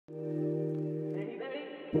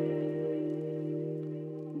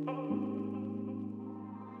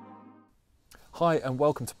Hi and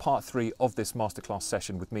welcome to part 3 of this masterclass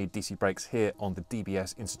session with me, DC Breaks, here on the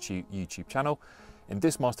DBS Institute YouTube channel. In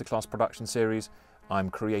this masterclass production series, I'm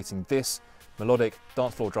creating this melodic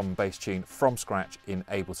dance floor drum and bass tune from scratch in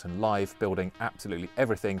Ableton Live, building absolutely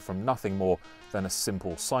everything from nothing more than a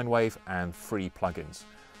simple sine wave and free plugins.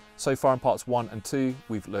 So far in parts 1 and 2,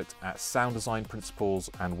 we've looked at sound design principles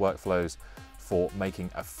and workflows for making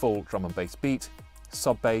a full drum and bass beat,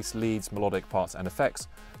 sub bass, leads, melodic parts and effects.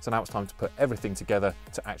 So now it's time to put everything together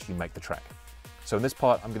to actually make the track. So in this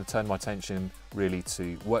part, I'm going to turn my attention really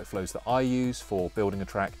to workflows that I use for building a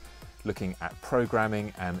track, looking at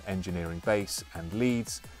programming and engineering bass and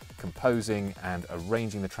leads, composing and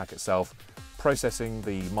arranging the track itself, processing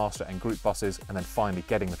the master and group buses, and then finally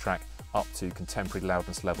getting the track up to contemporary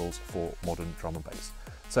loudness levels for modern drum and bass.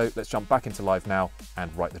 So let's jump back into live now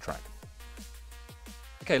and write the track.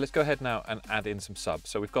 Okay, let's go ahead now and add in some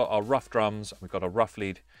subs. So we've got our rough drums, we've got our rough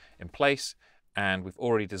lead in place, and we've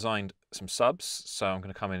already designed some subs. So I'm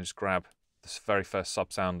going to come in and just grab this very first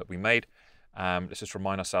sub sound that we made. Let's just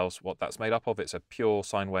remind ourselves what that's made up of. It's a pure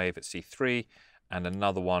sine wave at C3 and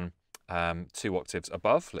another one 2 octaves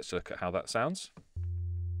above. Let's look at how that sounds.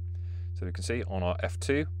 So we can see on our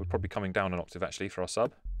F2, we're probably coming down an octave actually for our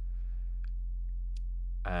sub.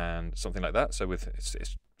 And something like that. So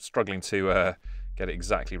it's struggling to get it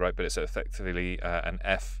exactly right, but it's effectively an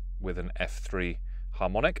F with an F3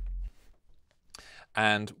 harmonic.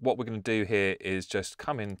 And what we're going to do here is just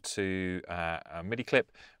come into a MIDI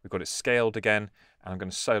clip. We've got it scaled again, and I'm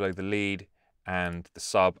going to solo the lead and the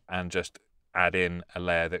sub and just add in a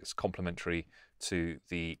layer that's complementary to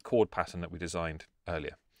the chord pattern that we designed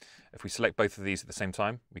earlier. If we select both of these at the same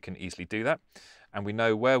time, we can easily do that. And we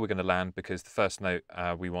know where we're going to land because the first note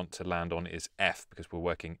we want to land on is F, because we're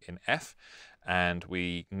working in F. And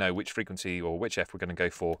we know which frequency or which F we're going to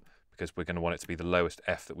go for because we're going to want it to be the lowest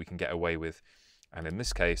F that we can get away with. And in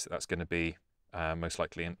this case, that's going to be most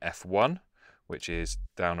likely an F1, which is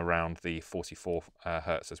down around the 44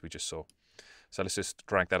 Hertz as we just saw. So let's just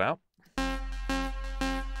drag that out.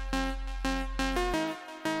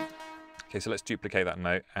 Okay, so let's duplicate that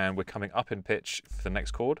note, and we're coming up in pitch for the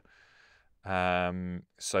next chord.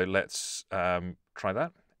 So let's try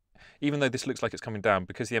that. Even though this looks like it's coming down,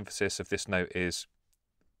 because the emphasis of this note is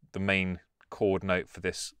the main chord note for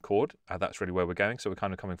this chord, that's really where we're going. So we're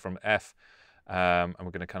kind of coming from F, and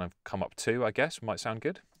we're going to kind of come up 2, I guess. Might sound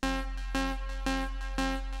good.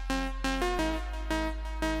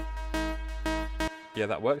 Yeah,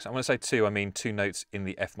 that works. I'm going to say 2, I mean 2 notes in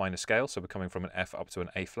the F minor scale. So we're coming from an F up to an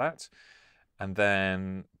A flat, and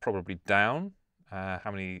then probably down.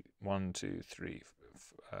 How many? 1, 2, 3,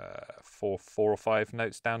 4 or 5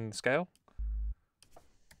 notes down in the scale. I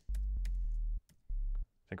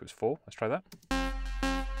think it was 4. Let's try that.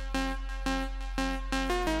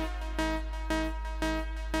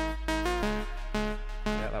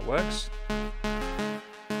 Yeah, that works.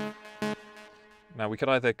 Now we could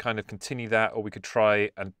either kind of continue that, or we could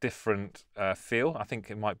try a different feel. I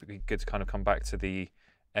think it might be good to kind of come back to the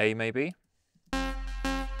A maybe.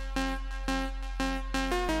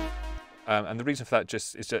 And the reason for that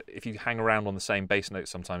just is that if you hang around on the same bass note,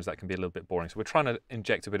 sometimes that can be a little bit boring. So we're trying to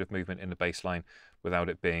inject a bit of movement in the bass line without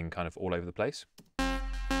it being kind of all over the place.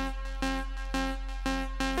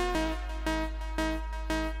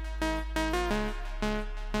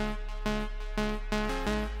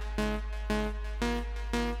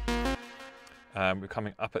 We're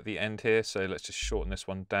coming up at the end here, so let's just shorten this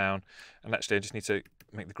one down. And actually I just need to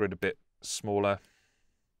make the grid a bit smaller.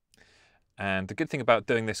 And the good thing about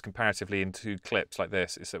doing this comparatively in 2 clips like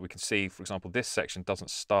this is that we can see, for example, this section doesn't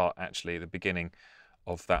start actually at the beginning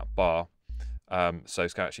of that bar. So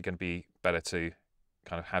it's actually going to be better to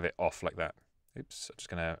kind of have it off like that. Oops, I'm just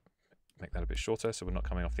going to make that a bit shorter so we're not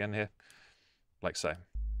coming off the end here, like so.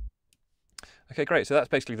 Okay, great. So that's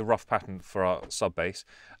basically the rough pattern for our sub bass.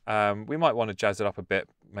 We might want to jazz it up a bit,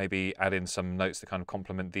 maybe add in some notes to kind of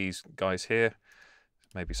complement these guys here.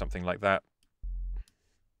 Maybe something like that.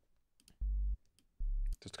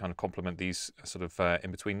 Just to kind of complement these sort of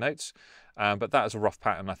in-between notes. But that is a rough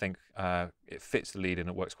pattern. I think it fits the lead and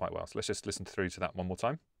it works quite well. So let's just listen through to that one more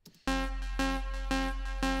time.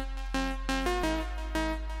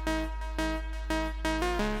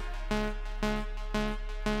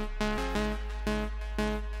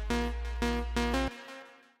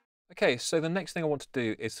 Okay, so the next thing I want to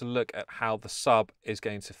do is to look at how the sub is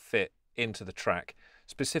going to fit into the track,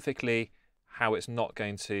 specifically how it's not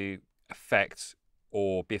going to affect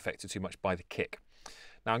or be affected too much by the kick.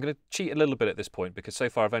 Now I'm going to cheat a little bit at this point because so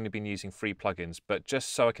far I've only been using free plugins, but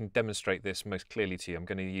just so I can demonstrate this most clearly to you, I'm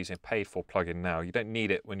going to use a paid for plugin now. You don't need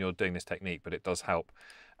it when you're doing this technique, but it does help.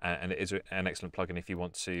 and it is an excellent plugin if you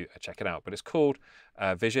want to check it out. But it's called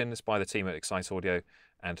Vision. It's by the team at Excite Audio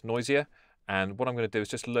and Noisier. And what I'm going to do is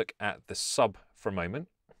just look at the sub for a moment.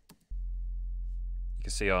 You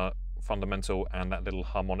can see our fundamental and that little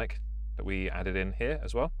harmonic that we added in here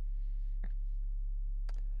as well.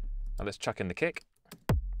 Now let's chuck in the kick.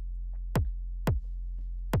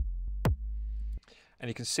 And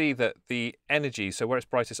you can see that the energy, so where it's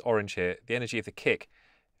brightest orange here, the energy of the kick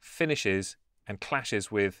finishes and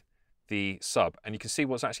clashes with the sub. And you can see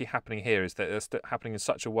what's actually happening here is that it's happening in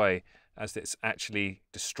such a way as that it's actually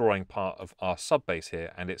destroying part of our sub bass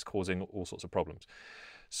here, and it's causing all sorts of problems.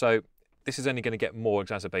 So this is only going to get more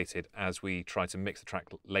exacerbated as we try to mix the track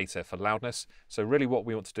later for loudness. So really what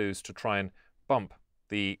we want to do is to try and bump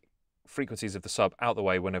the frequencies of the sub out the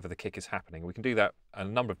way whenever the kick is happening. We can do that a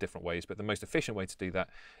number of different ways, but the most efficient way to do that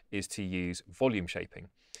is to use volume shaping.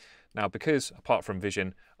 Now, because apart from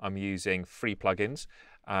Vision, I'm using free plugins,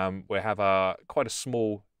 we have quite a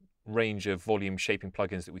small range of volume shaping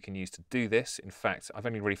plugins that we can use to do this. In fact, I've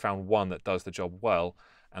only really found one that does the job well,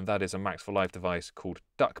 and that is a Max for Live device called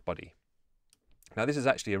Duck Buddy. Now, this is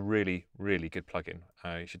actually a really, really good plugin.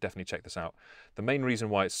 You should definitely check this out. The main reason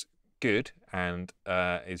why it's good and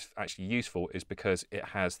is actually useful is because it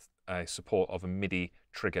has a support of a MIDI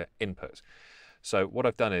trigger input. So what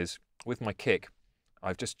I've done is, with my kick,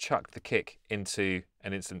 I've just chucked the kick into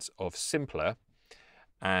an instance of Simpler,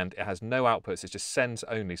 and it has no outputs, it's just sends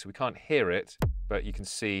only, so we can't hear it, but you can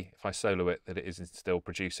see if I solo it that it is still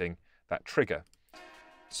producing that trigger.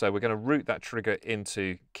 So we're going to route that trigger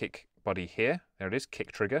into Kick Buddy here. There it is,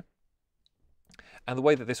 kick trigger. And the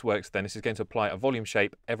way that this works then is it's going to apply a volume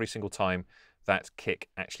shape every single time that kick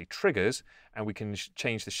actually triggers, and we can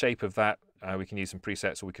change the shape of that. We can use some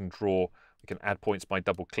presets, or we can draw, we can add points by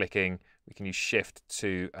double clicking, we can use shift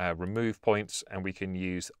to remove points, and we can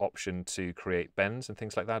use option to create bends and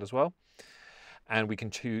things like that as well. And we can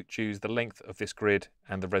choose the length of this grid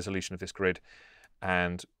and the resolution of this grid,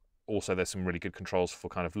 and also there's some really good controls for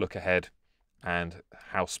kind of look ahead and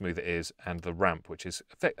how smooth it is, and the ramp, which is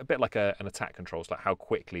a bit like an attack control. It's like how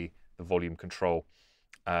quickly the volume control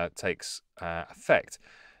takes effect.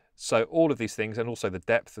 So all of these things, and also the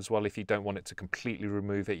depth as well. If you don't want it to completely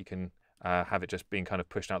remove it, you can have it just being kind of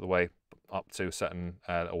pushed out the way up to a certain,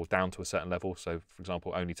 or down to a certain level. So for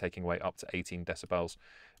example, only taking away up to 18 decibels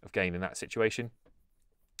of gain in that situation.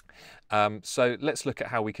 So let's look at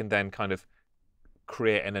how we can then kind of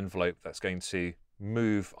create an envelope that's going to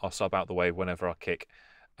move our sub out the way whenever our kick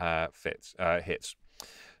hits.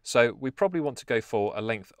 So we probably want to go for a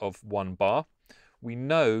length of 1 bar. We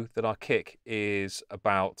know that our kick is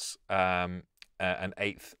about an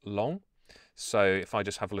 1/8 long. So if I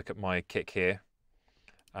just have a look at my kick here,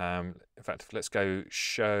 in fact, let's go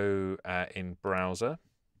show in browser.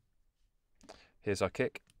 Here's our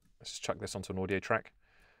kick. Let's just chuck this onto an audio track.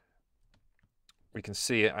 We can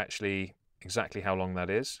see it actually exactly how long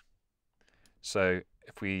that is. So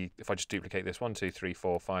if I just duplicate this 1, 2, 3,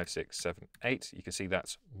 4, 5, 6, 7, 8, you can see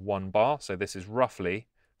that's 1 bar. So this is roughly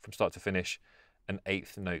from start to finish an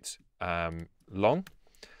 1/8 note long.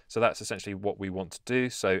 So that's essentially what we want to do.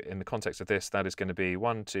 So in the context of this, that is going to be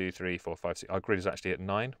 1, 2, 3, 4, 5, 6. Our grid is actually at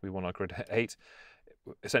 9. We want our grid at 8.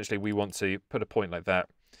 Essentially, we want to put a point like that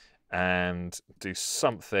and do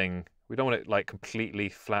something. We don't want it like completely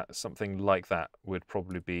flat. Something like that would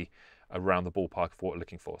probably be around the ballpark of what we're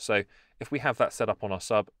looking for. So if we have that set up on our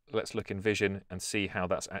sub, let's look in Vision and see how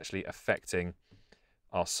that's actually affecting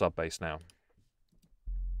our sub bass now.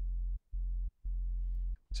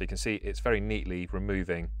 So you can see it's very neatly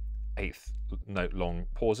removing 1/8 note long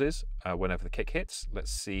pauses whenever the kick hits.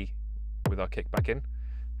 Let's see with our kick back in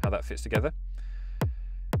how that fits together.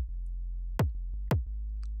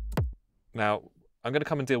 Now, I'm going to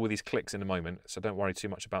come and deal with these clicks in a moment, so don't worry too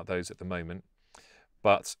much about those at the moment.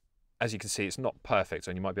 But as you can see, it's not perfect,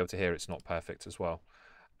 and you might be able to hear it's not perfect as well.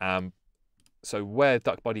 So where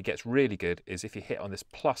Duck Buddy gets really good is if you hit on this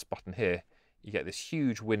plus button here, you get this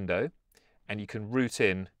huge window, and you can route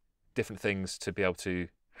in different things to be able to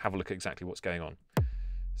have a look at exactly what's going on.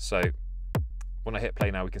 So when I hit play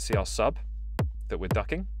now, we can see our sub that we're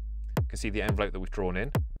ducking. We can see the envelope that we've drawn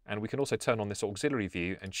in, and we can also turn on this auxiliary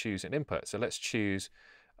view and choose an input. So let's choose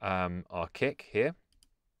our kick here.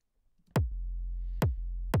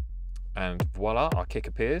 And voila, our kick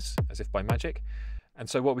appears as if by magic. And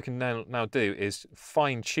so what we can now do is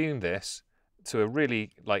fine tune this to a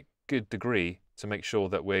really good degree to make sure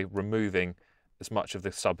that we're removing as much of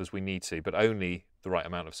the sub as we need to, but only the right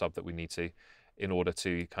amount of sub that we need to, in order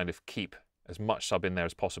to kind of keep as much sub in there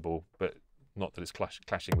as possible, but not that it's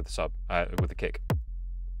clashing with the sub, with the kick.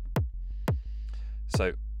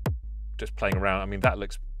 So just playing around, I mean, that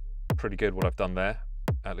looks pretty good what I've done there.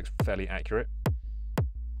 That looks fairly accurate.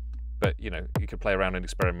 But, you know, you could play around and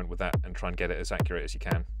experiment with that and try and get it as accurate as you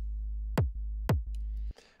can.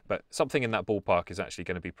 But something in that ballpark is actually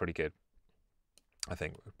going to be pretty good, I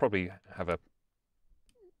think. We'll probably have a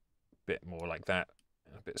bit more like that,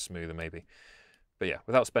 a bit smoother maybe. But yeah,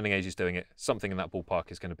 without spending ages doing it, something in that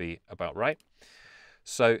ballpark is going to be about right.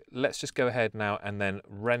 So let's just go ahead now and then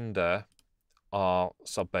render our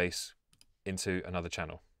sub bass into another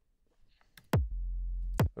channel.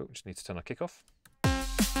 Oh, just need to turn our kick off.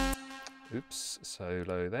 Oops, so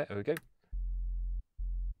low there. There we go.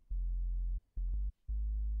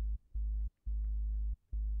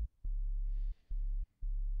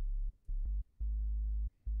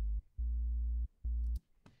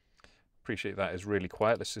 Appreciate that is really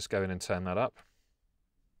quiet. Let's just go in and turn that up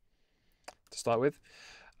to start with.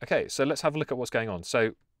 Okay, so let's have a look at what's going on.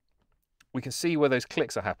 So we can see where those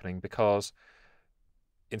clicks are happening because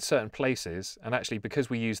in certain places, and actually because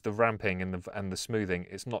we use the ramping and the smoothing,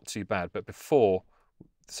 it's not too bad. But before,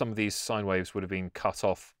 some of these sine waves would have been cut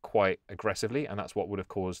off quite aggressively, and that's what would have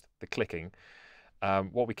caused the clicking.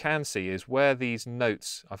 What we can see is where these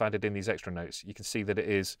notes, I've added in these extra notes, you can see that it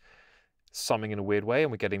is summing in a weird way, and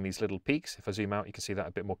we're getting these little peaks. If I zoom out, you can see that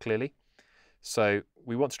a bit more clearly. So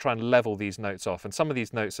we want to try and level these notes off, and some of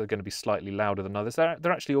these notes are going to be slightly louder than others.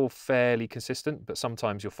 They're actually all fairly consistent, but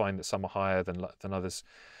sometimes you'll find that some are higher than others.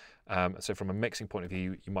 So from a mixing point of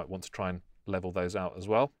view, you might want to try and level those out as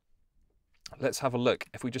well. Let's have a look.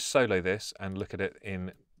 If we just solo this and look at it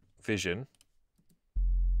in Vision,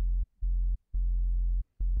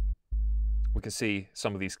 we can see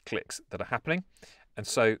some of these clicks that are happening. And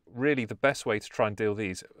so really the best way to try and deal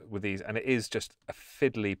with these, and it is just a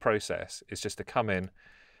fiddly process, is just to come in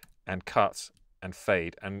and cut and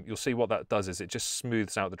fade. And you'll see what that does is it just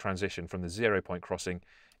smooths out the transition from the 0 point crossing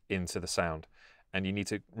into the sound. And you need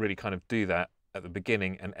to really kind of do that at the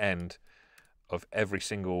beginning and end of every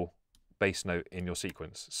single bass note in your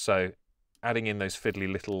sequence. So adding in those fiddly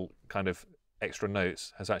little kind of extra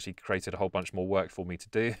notes has actually created a whole bunch more work for me to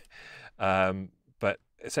do. But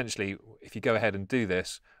essentially, if you go ahead and do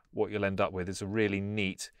this, what you'll end up with is a really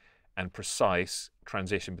neat and precise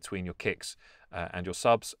transition between your kicks and your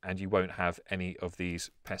subs, and you won't have any of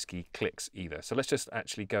these pesky clicks either. So let's just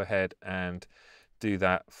actually go ahead and do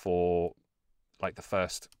that for like the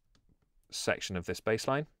first section of this bass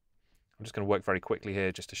line. I'm just going to work very quickly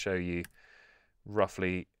here just to show you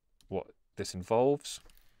roughly what this involves.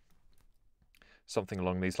 Something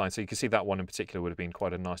along these lines. So you can see that one in particular would have been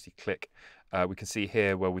quite a nasty click. We can see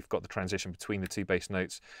here where we've got the transition between the two bass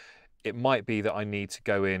notes. It might be that I need to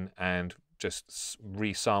go in and just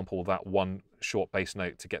resample that one short bass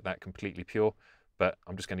note to get that completely pure, but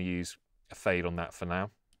I'm just going to use a fade on that for now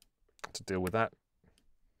to deal with that.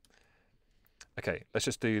 Okay, let's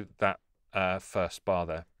just do that first bar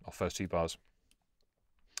there, or first two bars.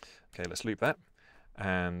 Okay, let's loop that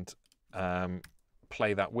and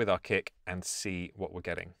play that with our kick and see what we're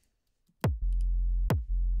getting.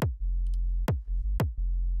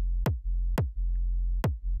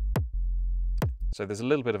 So there's a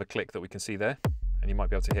little bit of a click that we can see there, and you might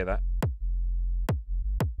be able to hear that.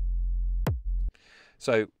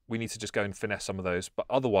 So we need to just go and finesse some of those, but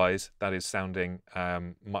otherwise that is sounding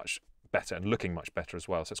much better and looking much better as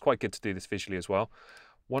well. So it's quite good to do this visually as well.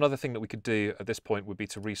 One other thing that we could do at this point would be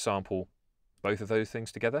to resample both of those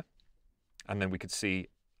things together, and then we could see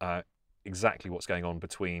exactly what's going on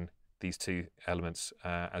between these two elements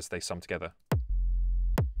as they sum together.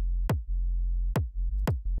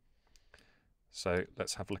 So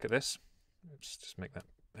let's have a look at this. Oops, just make that,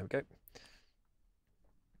 there we go.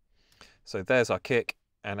 So there's our kick,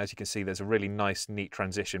 and as you can see there's a really nice neat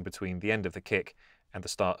transition between the end of the kick and the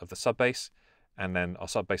start of the sub bass, and then our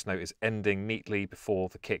sub bass note is ending neatly before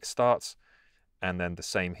the kick starts, and then the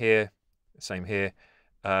same here, same here.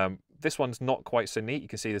 This one's not quite so neat. You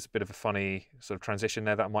can see there's a bit of a funny sort of transition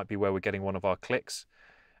there. That might be where we're getting one of our clicks.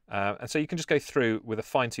 And so you can just go through with a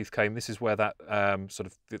fine-tooth comb. This is where that sort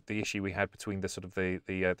of the issue we had between the sort of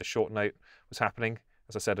the short note was happening.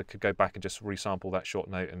 As I said, I could go back and just resample that short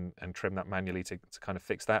note and trim that manually to kind of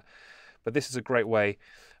fix that. But this is a great way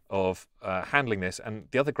of handling this. And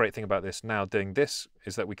the other great thing about this now doing this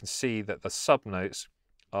is that we can see that the sub notes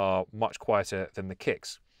are much quieter than the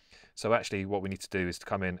kicks. So actually what we need to do is to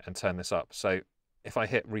come in and turn this up. So if I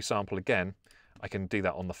hit resample again, I can do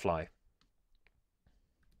that on the fly.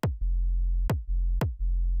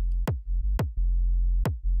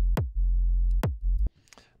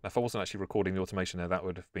 Now, if I wasn't actually recording the automation there, that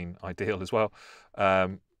would have been ideal as well.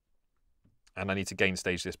 And I need to gain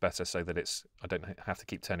stage this better so that I don't have to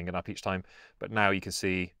keep turning it up each time. But now you can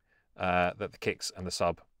see that the kicks and the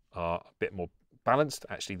sub are a bit more balanced.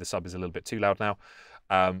 Actually, the sub is a little bit too loud now,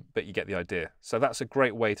 but you get the idea. So that's a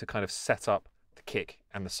great way to kind of set up the kick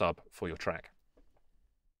and the sub for your track.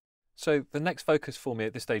 So the next focus for me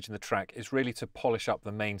at this stage in the track is really to polish up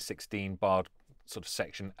the main 16 bar sort of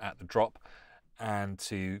section at the drop, and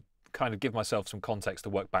to kind of give myself some context to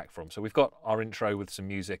work back from. So we've got our intro with some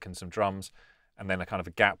music and some drums, and then a kind of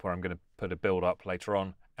a gap where I'm going to put a build up later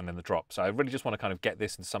on, and then the drop. So I really just want to kind of get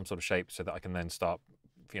this in some sort of shape so that I can then start,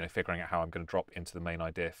 figuring out how I'm going to drop into the main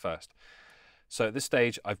idea first. So at this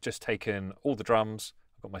stage, I've just taken all the drums.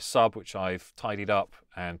 I've got my sub, which I've tidied up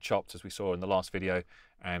and chopped, as we saw in the last video,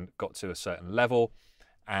 and got to a certain level.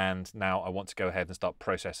 And now I want to go ahead and start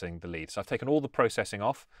processing the lead. So I've taken all the processing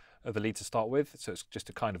off of the lead to start with. So it's just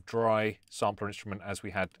a kind of dry sampler instrument as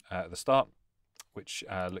we had at the start, which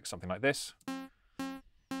looks something like this.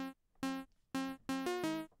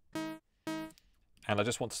 And I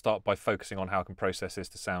just want to start by focusing on how I can process this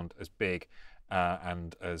to sound as big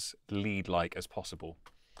and as lead-like as possible.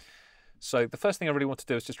 So the first thing I really want to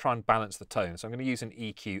do is just try and balance the tone. So I'm going to use an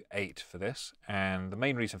EQ8 for this, and the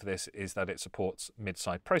main reason for this is that it supports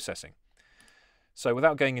mid-side processing. So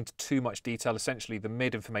without going into too much detail, essentially the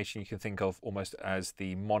mid information you can think of almost as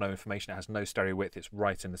the mono information. It has no stereo width, it's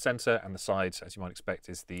right in the center, and the sides, as you might expect,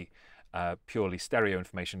 is the purely stereo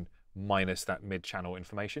information minus that mid-channel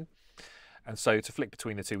information. And so to flick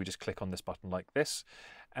between the two, we just click on this button like this.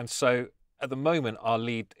 And so at the moment, our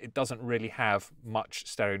lead, it doesn't really have much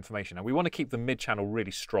stereo information. And we want to keep the mid-channel really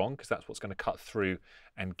strong because that's what's going to cut through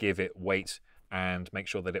and give it weight and make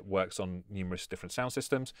sure that it works on numerous different sound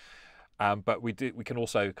systems. But we can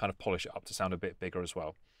also kind of polish it up to sound a bit bigger as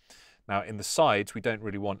well. Now in the sides, we don't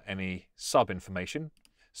really want any sub information.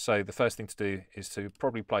 So the first thing to do is to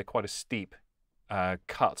probably apply quite a steep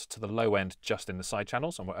cut to the low end just in the side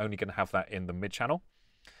channels, and we're only going to have that in the mid channel.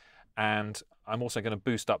 And I'm also going to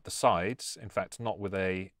boost up the sides, in fact not with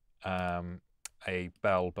a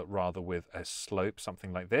bell but rather with a slope,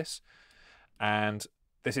 something like this. And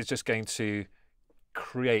this is just going to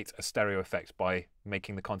create a stereo effect by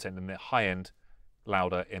making the content in the high end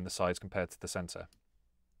louder in the sides compared to the center.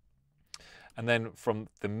 And then from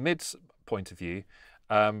the mid point of view,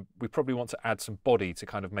 we probably want to add some body to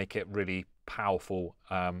kind of make it really powerful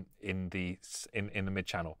in the mid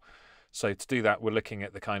channel. So to do that, we're looking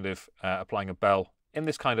at the kind of applying a bell in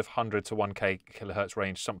this kind of 100 to 1K kilohertz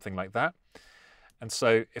range, something like that. And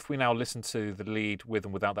so if we now listen to the lead with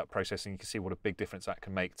and without that processing, you can see what a big difference that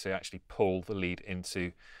can make to actually pull the lead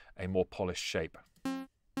into a more polished shape.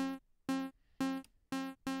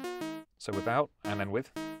 So without and then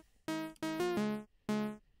with.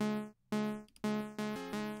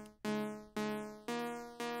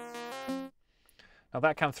 Now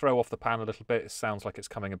that can throw off the pan a little bit. It sounds like it's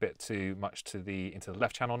coming a bit too much to into the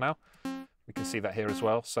left channel now. We can see that here as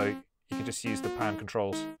well. So you can just use the pan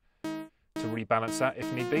controls to rebalance that if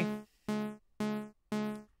need be.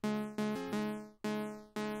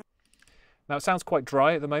 Now it sounds quite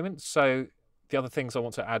dry at the moment. So the other things I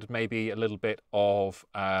want to add maybe a little bit of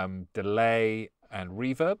delay and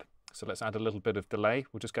reverb. So let's add a little bit of delay.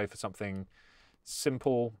 We'll just go for something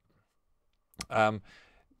simple.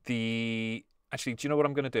 Actually, do you know what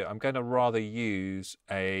I'm going to do? I'm going to rather use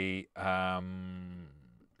a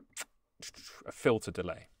filter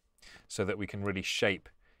delay so that we can really shape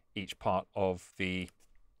each part of the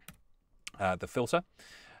filter.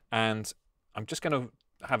 And I'm just going to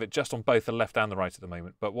have it just on both the left and the right at the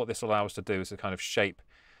moment. But what this allows us to do is to kind of shape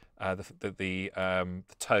the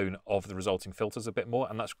tone of the resulting filters a bit more,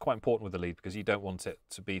 and that's quite important with the lead because you don't want it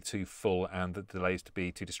to be too full and the delays to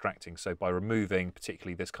be too distracting. So by removing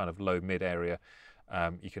particularly this kind of low mid area,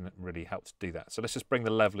 you can really help to do that. So let's just bring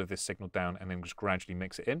the level of this signal down and then just gradually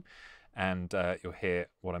mix it in, and you'll hear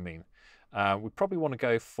what I mean. We probably want to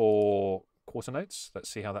go for quarter notes. Let's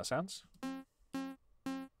see how that sounds.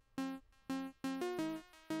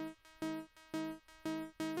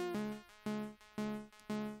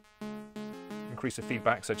 Increase the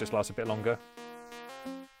feedback so it just lasts a bit longer.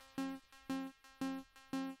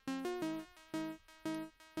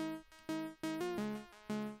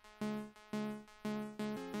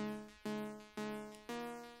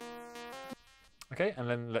 Okay, and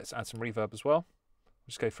then let's add some reverb as well.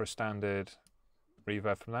 Just go for a standard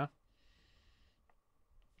reverb from there.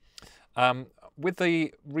 With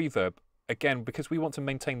the reverb, again, because we want to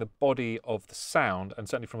maintain the body of the sound, and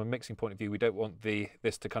certainly from a mixing point of view, we don't want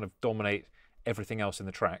this to kind of dominate everything else in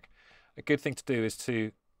the track. A good thing to do is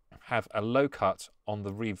to have a low cut on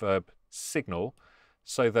the reverb signal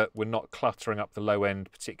so that we're not cluttering up the low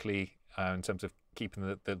end, particularly in terms of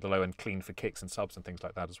keeping the low end clean for kicks and subs and things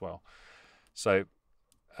like that as well. So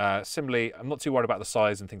Similarly, I'm not too worried about the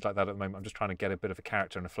size and things like that at the moment. I'm just trying to get a bit of a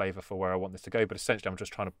character and a flavour for where I want this to go, but essentially I'm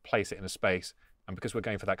just trying to place it in a space, and because we're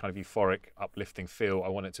going for that kind of euphoric, uplifting feel, I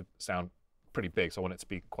want it to sound pretty big, so I want it to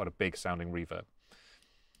be quite a big sounding reverb.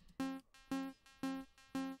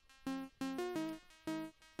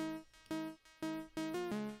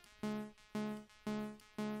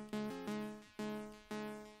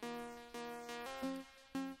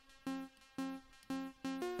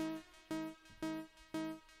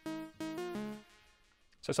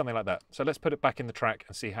 So something like that. So let's put it back in the track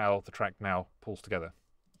and see how the track now pulls together.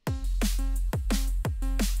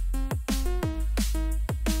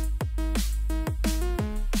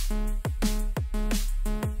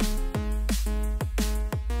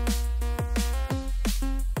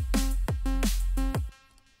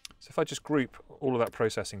 So if I just group all of that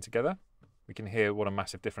processing together, we can hear what a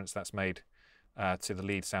massive difference that's made to the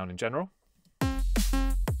lead sound in general.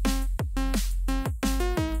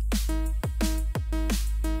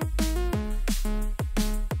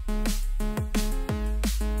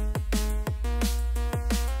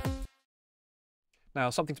 Now,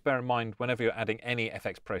 something to bear in mind whenever you're adding any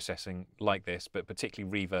FX processing like this, but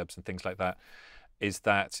particularly reverbs and things like that, is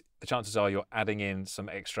that the chances are you're adding in some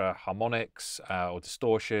extra harmonics or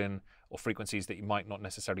distortion or frequencies that you might not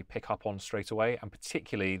necessarily pick up on straight away. And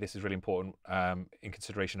particularly, this is really important in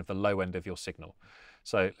consideration of the low end of your signal.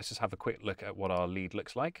 So let's just have a quick look at what our lead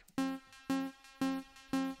looks like. You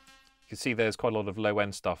can see there's quite a lot of low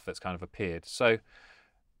end stuff that's kind of appeared. So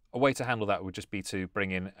a way to handle that would just be to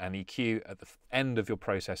bring in an EQ at the end of your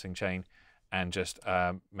processing chain and just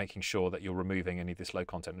making sure that you're removing any of this low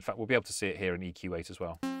content. In fact, we'll be able to see it here in EQ8 as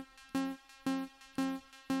well.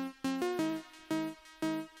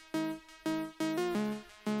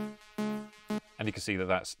 And you can see that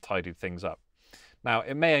that's tidied things up. Now,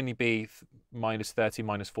 it may only be minus 30,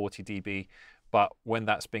 minus 40 dB, but when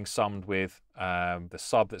that's being summed with the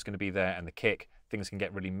sub that's going to be there and the kick, things can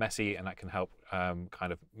get really messy, and that can help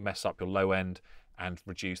kind of mess up your low end and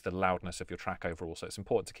reduce the loudness of your track overall. So it's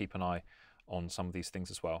important to keep an eye on some of these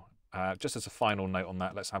things as well. Just as a final note on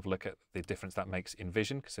that, let's have a look at the difference that makes in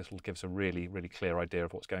vision, because this will give us a really, really clear idea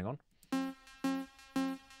of what's going on.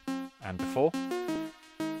 And before.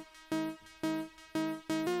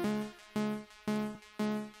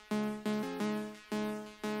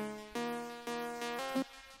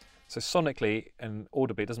 So sonically and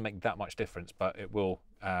audibly, it doesn't make that much difference, but it will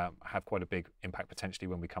have quite a big impact potentially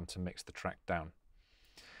when we come to mix the track down.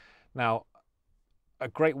 Now, a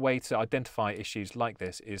great way to identify issues like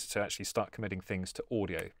this is to actually start committing things to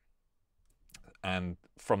audio. And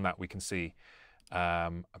from that, we can see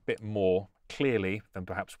a bit more clearly than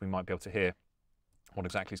perhaps we might be able to hear what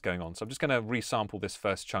exactly is going on. So I'm just going to resample this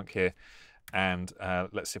first chunk here, and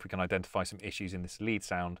let's see if we can identify some issues in this lead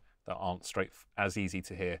sound that aren't as easy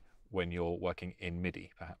to hear when you're working in MIDI,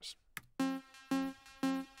 perhaps.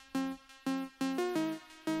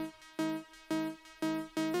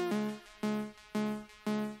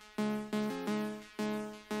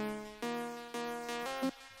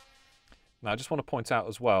 Now, I just want to point out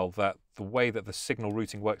as well that the way that the signal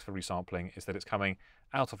routing works for resampling is that it's coming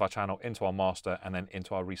out of our channel into our master and then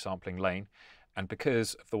into our resampling lane. And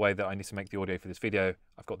because of the way that I need to make the audio for this video,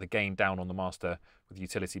 I've got the gain down on the master with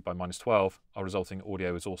utility by -12. Our resulting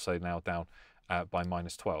audio is also now down by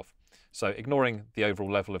 -12. So ignoring the overall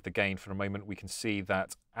level of the gain for a moment, we can see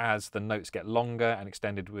that as the notes get longer and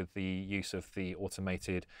extended with the use of the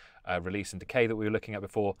automated release and decay that we were looking at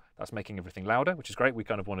before, that's making everything louder, which is great. We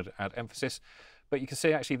kind of wanted to add emphasis. But you can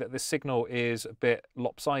see actually that this signal is a bit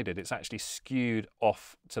lopsided. It's actually skewed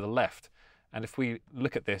off to the left. And if we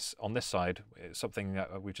look at this on this side, it's something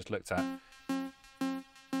that we just looked at.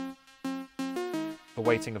 The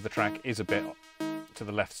weighting of the track is a bit to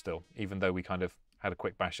the left still, even though we kind of had a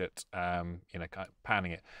quick bash at, you know, kind of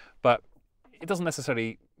panning it. But it doesn't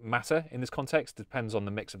necessarily matter in this context. It depends on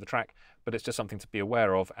the mix of the track, but it's just something to be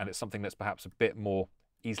aware of, and it's something that's perhaps a bit more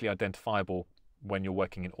easily identifiable when you're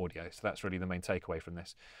working in audio. So that's really the main takeaway from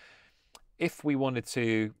this. If we wanted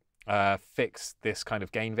to fix this kind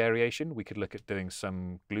of gain variation, we could look at doing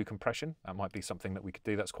some glue compression. That might be something that we could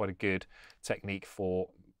do. That's quite a good technique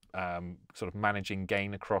for sort of managing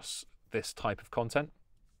gain across this type of content.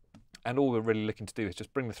 And all we're really looking to do is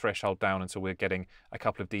just bring the threshold down until we're getting a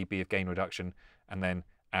couple of dB of gain reduction, and then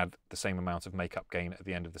add the same amount of makeup gain at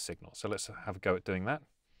the end of the signal. So let's have a go at doing that.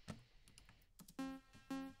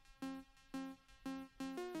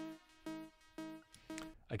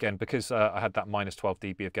 Again, because I had that -12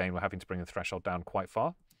 dB of gain, we're having to bring the threshold down quite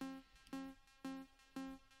far.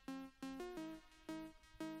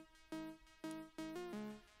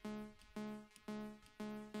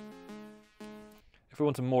 If we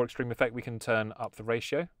want a more extreme effect, we can turn up the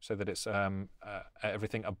ratio so that it's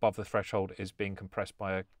everything above the threshold is being compressed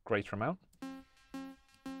by a greater amount.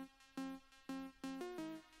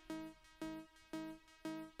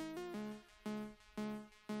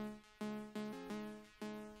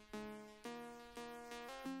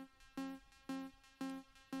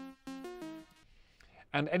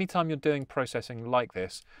 And anytime you're doing processing like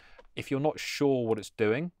this, if you're not sure what it's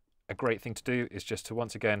doing, a great thing to do is just to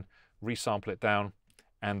once again resample it down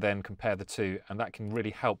and then compare the two, and that can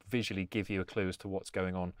really help visually give you a clue as to what's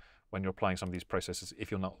going on when you're applying some of these processes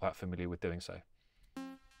if you're not that familiar with doing so.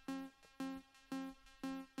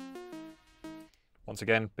 Once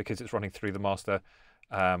again, because it's running through the master,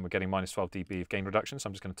 we're getting minus 12 dB of gain reduction, so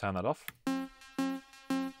I'm just going to turn that off.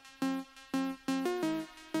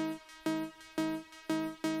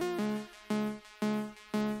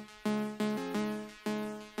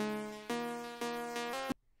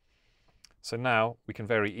 So now we can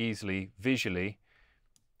very easily visually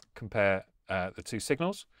compare the two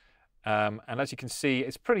signals. And as you can see,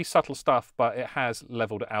 it's pretty subtle stuff, but it has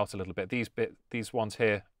leveled it out a little bit. These ones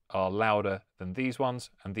here are louder than these ones,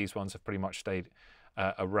 and these ones have pretty much stayed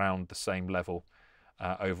around the same level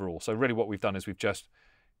overall. So really what we've done is we've just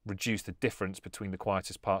reduced the difference between the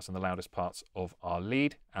quietest parts and the loudest parts of our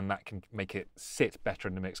lead, and that can make it sit better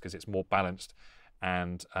in the mix because it's more balanced,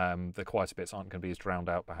 and the quieter bits aren't going to be as drowned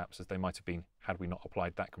out perhaps as they might have been had we not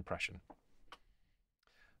applied that compression.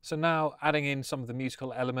 So now adding in some of the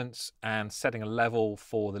musical elements and setting a level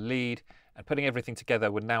for the lead and putting everything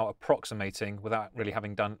together, we're now approximating without really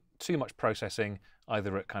having done too much processing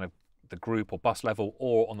either at kind of the group or bus level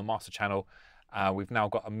or on the master channel. We've now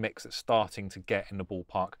got a mix that's starting to get in the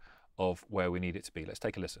ballpark of where we need it to be. Let's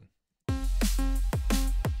take a listen.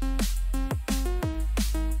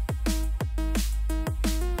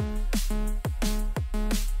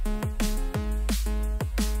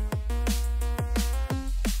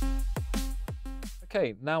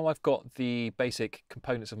 Okay, now I've got the basic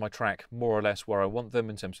components of my track more or less where I want them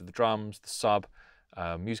in terms of the drums, the sub,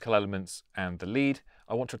 musical elements and the lead.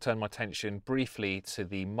 I want to turn my attention briefly to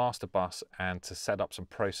the master bus and to set up some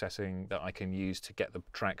processing that I can use to get the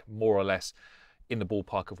track more or less in the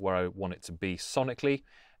ballpark of where I want it to be sonically.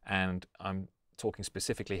 And I'm talking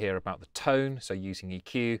specifically here about the tone, so using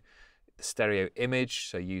EQ, the stereo image,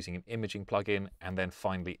 so using an imaging plugin, and then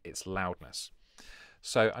finally its loudness.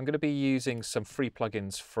 So I'm going to be using some free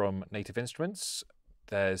plugins from Native Instruments.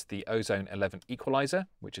 There's the Ozone 11 Equalizer,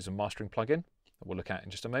 which is a mastering plugin that we'll look at in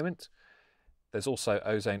just a moment. There's also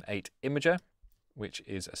Ozone 8 Imager, which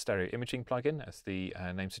is a stereo imaging plugin, as the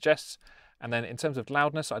name suggests. And then in terms of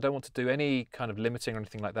loudness, I don't want to do any kind of limiting or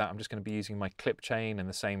anything like that. I'm just going to be using my clip chain and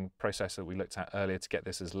the same process that we looked at earlier to get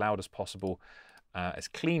this as loud as possible, as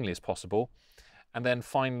cleanly as possible. And then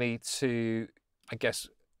finally, to, I guess,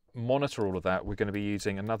 monitor all of that, we're going to be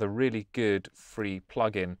using another really good free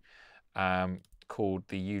plugin called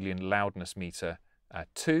the Julian Loudness Meter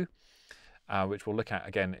 2, which we'll look at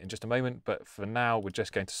again in just a moment. But for now, we're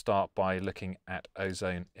just going to start by looking at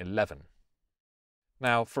Ozone 11.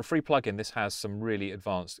 Now, for a free plugin, this has some really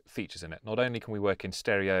advanced features in it. Not only can we work in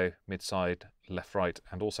stereo, mid-side, left-right,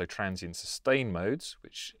 and also transient sustain modes,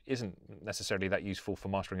 which isn't necessarily that useful for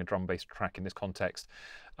mastering a drum-based track in this context,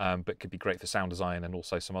 but could be great for sound design and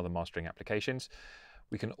also some other mastering applications.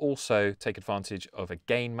 We can also take advantage of a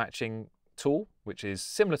gain matching tool, which is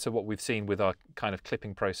similar to what we've seen with our kind of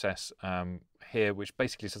clipping process here, which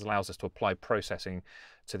basically just allows us to apply processing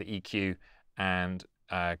to the EQ and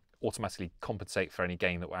automatically compensate for any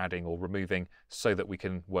gain that we're adding or removing so that we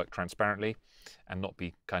can work transparently and not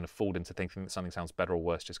be kind of fooled into thinking that something sounds better or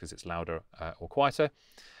worse just because it's louder or quieter.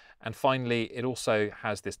 And finally, it also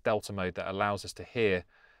has this delta mode that allows us to hear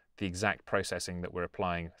the exact processing that we're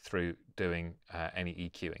applying through doing any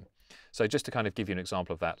EQing. So just to kind of give you an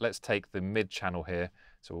example of that, let's take the mid channel here.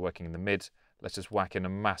 So we're working in the mid. Let's just whack in a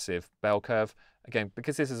massive bell curve. Again,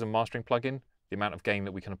 because this is a mastering plugin, the amount of gain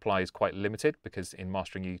that we can apply is quite limited because in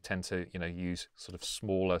mastering you tend to use sort of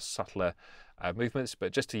smaller, subtler movements.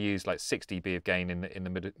 But just to use like 6 dB of gain in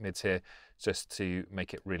the mids here, just to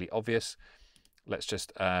make it really obvious, let's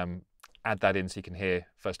just add that in so you can hear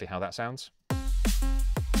firstly how that sounds.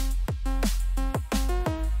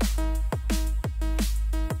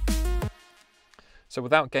 So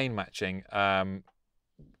without gain matching,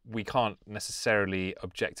 we can't necessarily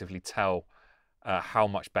objectively tell how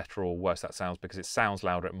much better or worse that sounds, because it sounds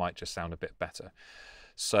louder, it might just sound a bit better.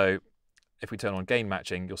 So if we turn on gain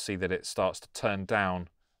matching, you'll see that it starts to turn down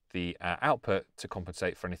the output to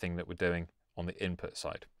compensate for anything that we're doing on the input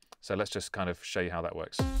side. So let's just kind of show you how that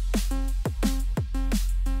works.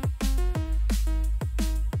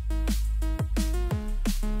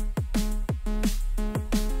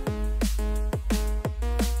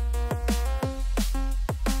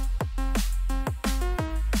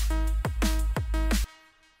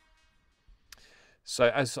 So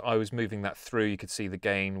as I was moving that through, you could see the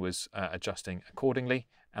gain was adjusting accordingly,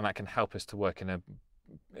 and that can help us to work in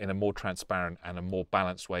a more transparent and a more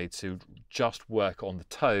balanced way to just work on the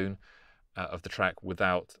tone of the track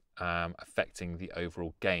without affecting the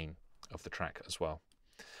overall gain of the track as well.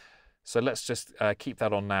 So let's just keep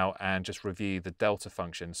that on now and just review the delta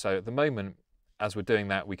function. So at the moment, as we're doing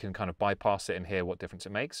that, we can kind of bypass it and hear what difference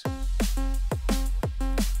it makes.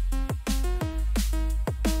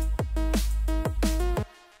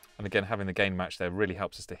 And again, having the gain match there really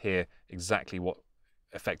helps us to hear exactly what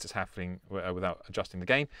effect is happening without adjusting the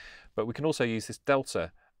gain. But we can also use this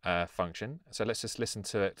delta function. So let's just listen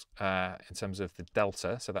to it in terms of the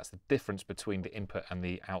delta. So that's the difference between the input and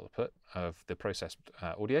the output of the processed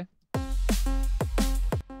audio.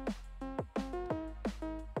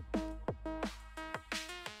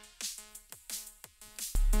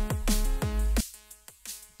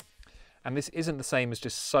 And this isn't the same as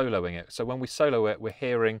just soloing it. So when we solo it, we're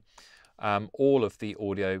hearing all of the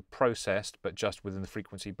audio processed, but just within the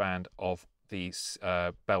frequency band of the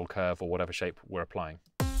bell curve or whatever shape we're applying.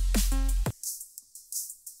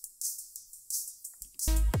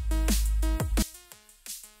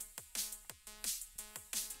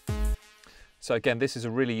 So again, this is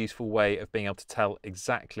a really useful way of being able to tell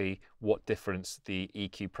exactly what difference the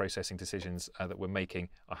EQ processing decisions that we're making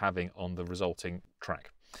are having on the resulting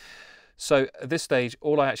track. So at this stage,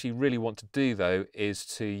 all I actually really want to do though is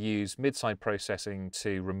to use mid-side processing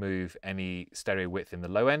to remove any stereo width in the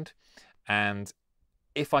low end. And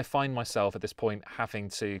if I find myself at this point having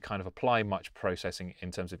to kind of apply much processing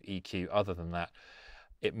in terms of EQ other than that,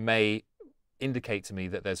 it may indicate to me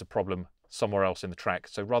that there's a problem somewhere else in the track.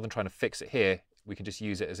 So rather than trying to fix it here, we can just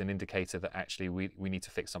use it as an indicator that actually we need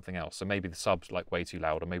to fix something else. So maybe the sub's like way too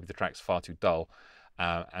loud, or maybe the track's far too dull,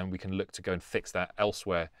 and we can look to go and fix that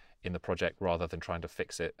elsewhere in the project rather than trying to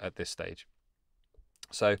fix it at this stage.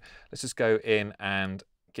 So let's just go in and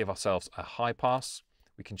give ourselves a high pass.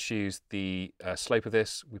 We can choose the slope of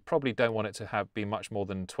this. We probably don't want it to be much more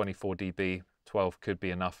than 24 dB. 12 could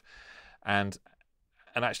be enough. And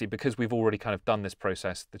actually, because we've already kind of done this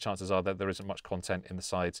process, the chances are that there isn't much content in the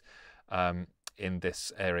sides in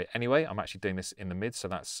this area anyway. I'm actually doing this in the mid, so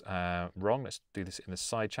that's wrong. Let's do this in the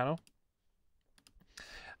side channel.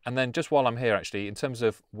 And then just while I'm here, actually, in terms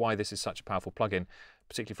of why this is such a powerful plugin,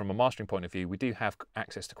 particularly from a mastering point of view, we do have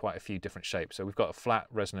access to quite a few different shapes. So we've got a flat,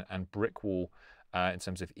 resonant, and brick wall in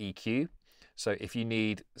terms of EQ. So if you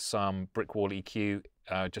need some brick wall EQ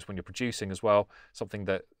just when you're producing as well, something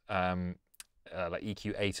that like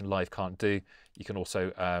EQ8 and Live can't do, you can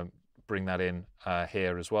also bring that in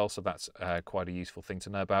here as well. So that's quite a useful thing to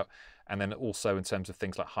know about. And then also in terms of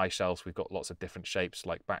things like high shelves, we've got lots of different shapes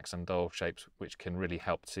like Baxandole shapes, which can really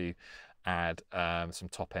help to add some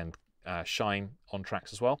top end shine on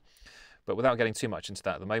tracks as well. But without getting too much into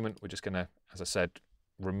that at the moment, we're just going to, as I said,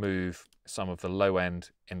 remove some of the low end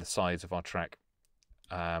in the sides of our track.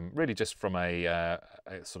 Really just from a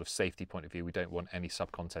sort of safety point of view, we don't want any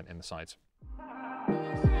sub content in the sides.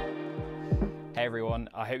 Hey everyone,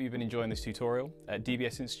 I hope you've been enjoying this tutorial. At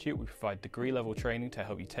DBS Institute, we provide degree level training to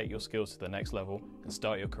help you take your skills to the next level and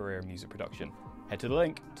start your career in music production. Head to the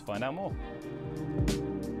link to find out more.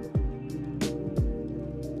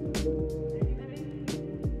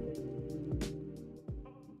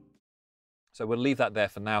 So we'll leave that there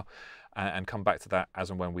for now and come back to that as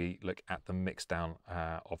and when we look at the mix down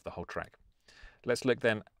of the whole track. Let's look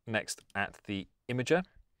then next at the imager.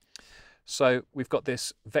 So we've got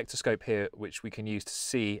this vector scope here, which we can use to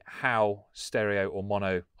see how stereo or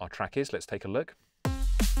mono our track is. Let's take a look. And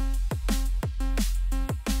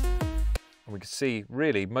we can see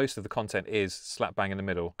really most of the content is slap bang in the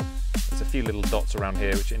middle. There's a few little dots around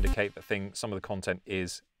here which indicate that some of the content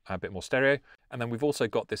is a bit more stereo. And then we've also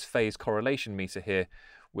got this phase correlation meter here,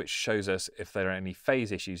 which shows us if there are any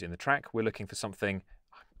phase issues in the track. We're looking for something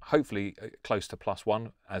hopefully close to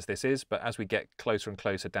 +1 as this is, but as we get closer and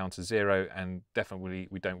closer down to 0, and definitely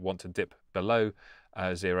we don't want to dip below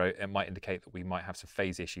 0, it might indicate that we might have some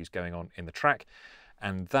phase issues going on in the track,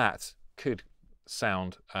 and that could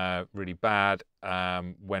sound really bad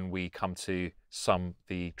when we come to sum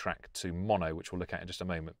the track to mono, which we'll look at in just a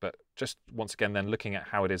moment. But just once again then looking at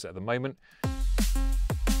how it is at the moment,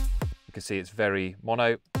 you can see it's very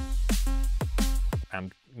mono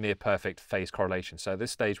and near perfect phase correlation. So at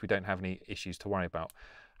this stage we don't have any issues to worry about.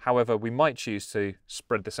 However, we might choose to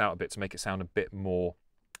spread this out a bit to make it sound a bit more,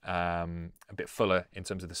 a bit fuller in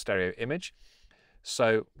terms of the stereo image.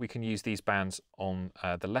 So we can use these bands on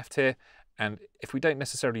the left here, and if we don't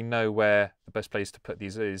necessarily know where the best place to put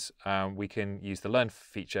these is, we can use the learn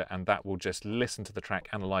feature, and that will just listen to the track,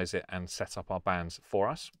 analyze it, and set up our bands for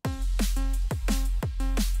us.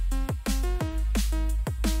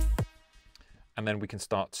 and then we can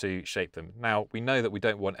start to shape them. Now, we know that we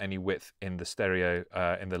don't want any width in the stereo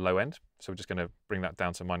in the low end, so we're just going to bring that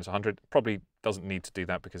down to -100. Probably doesn't need to do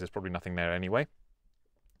that because there's probably nothing there anyway.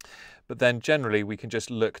 But then generally we can just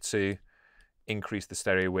look to increase the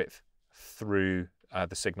stereo width through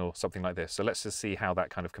the signal, something like this. So let's just see how that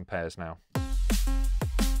kind of compares now.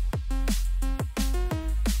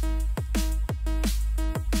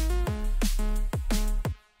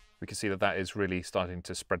 We can see that that is really starting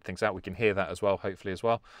to spread things out. We can hear that as well, hopefully as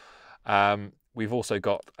well. We've also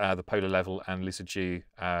got the polar level and Lisa G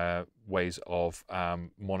ways of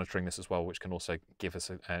monitoring this as well, which can also give us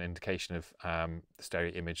an indication of the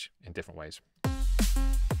stereo image in different ways.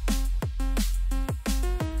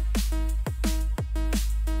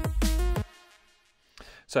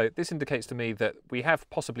 So this indicates to me that we have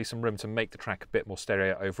possibly some room to make the track a bit more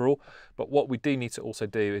stereo overall, but what we do need to also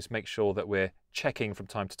do is make sure that we're checking from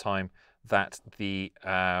time to time that the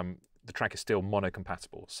track is still mono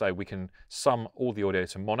compatible. So we can sum all the audio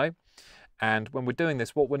to mono, and when we're doing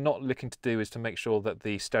this, what we're not looking to do is to make sure that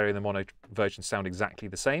the stereo and the mono versions sound exactly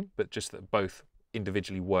the same, but just that both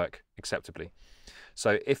individually work acceptably.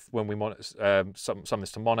 So if when we sum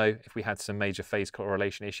this to mono, if we had some major phase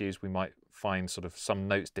correlation issues, we might find sort of some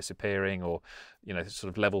notes disappearing, or sort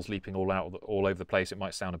of levels leaping all over the place. It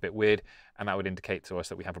might sound a bit weird, and that would indicate to us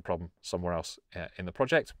that we have a problem somewhere else in the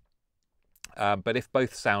project. But if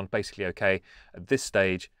both sound basically okay at this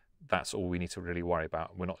stage, that's all we need to really worry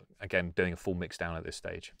about. We're not, again, doing a full mix down at this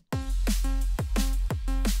stage.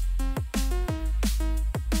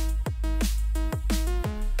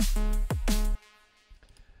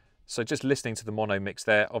 So just listening to the mono mix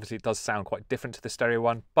there, obviously it does sound quite different to the stereo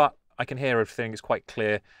one, but I can hear everything, it's quite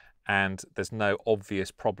clear, and there's no obvious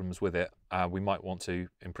problems with it. We might want to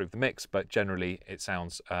improve the mix, but generally it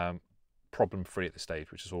sounds problem-free at this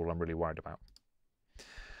stage, which is all I'm really worried about.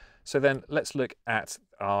 So then let's look at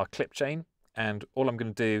our clip chain, and all I'm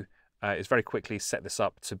going to do is very quickly set this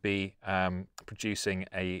up to be producing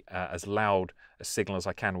as loud a signal as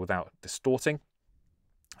I can without distorting.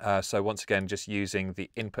 So once again, just using the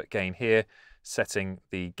input gain here, setting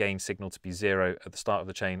the gain signal to be 0 at the start of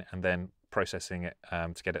the chain, and then processing it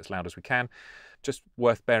to get it as loud as we can. Just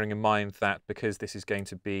worth bearing in mind that because this is going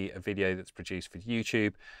to be a video that's produced for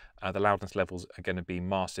YouTube, the loudness levels are going to be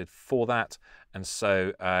mastered for that. And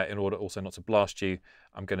so in order also not to blast you,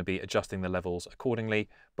 I'm going to be adjusting the levels accordingly,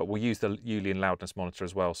 but we'll use the Ulian loudness monitor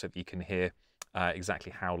as well so that you can hear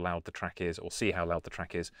exactly how loud the track is, or see how loud the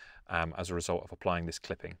track is as a result of applying this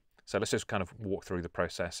clipping. So let's just kind of walk through the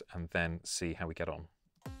process and then see how we get on.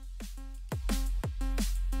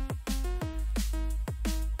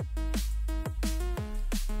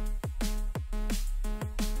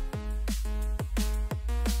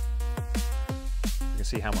 You can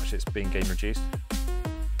see how much it's being gain reduced.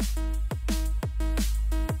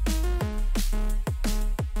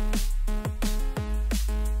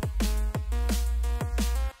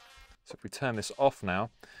 So if we turn this off now,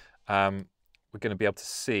 we're going to be able to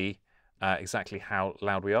see exactly how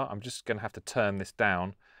loud we are. I'm just going to have to turn this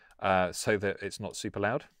down so that it's not super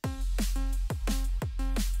loud.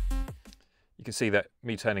 You can see that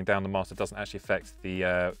me turning down the master doesn't actually affect the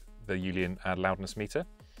Ulian loudness meter.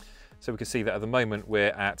 So we can see that at the moment we're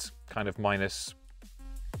at kind of minus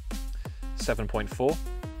 7.4.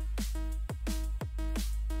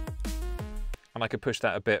 And I could push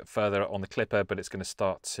that a bit further on the clipper, but it's going to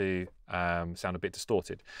start to sound a bit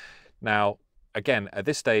distorted. Now, again, at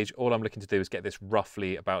this stage, all I'm looking to do is get this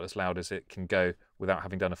roughly about as loud as it can go without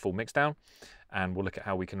having done a full mix down. And we'll look at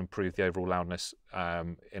how we can improve the overall loudness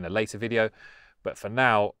in a later video. But for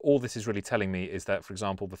now, all this is really telling me is that, for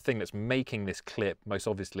example, the thing that's making this clip most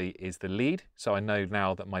obviously is the lead. So I know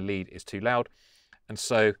now that my lead is too loud. And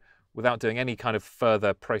so without doing any kind of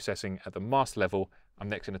further processing at the master level, I'm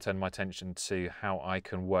next going to turn my attention to how I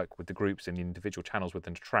can work with the groups in the individual channels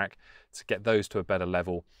within the track to get those to a better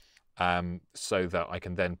level, so that I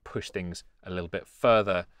can then push things a little bit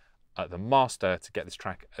further at the master to get this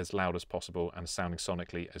track as loud as possible and sounding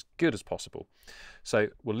sonically as good as possible. So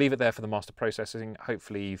we'll leave it there for the master processing.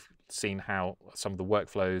 Hopefully you've seen how some of the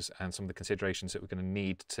workflows and some of the considerations that we're going to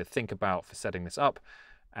need to think about for setting this up,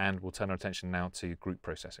 and we'll turn our attention now to group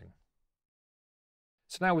processing.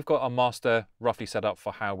 So now we've got our master roughly set up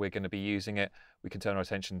for how we're going to be using it. We can turn our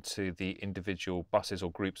attention to the individual buses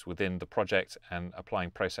or groups within the project and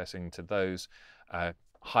applying processing to those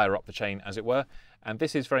higher up the chain, as it were. And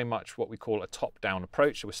this is very much what we call a top-down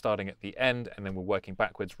approach. So we're starting at the end and then we're working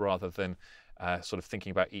backwards rather than sort of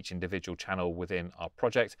thinking about each individual channel within our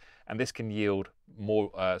project. And this can yield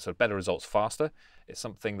more sort of better results faster. It's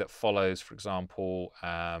something that follows, for example,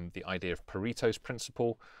 the idea of Pareto's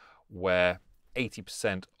principle, where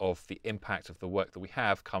 80% of the impact of the work that we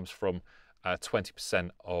have comes from 20%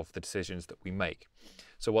 of the decisions that we make.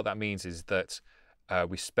 So what that means is that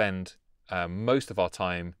we spend most of our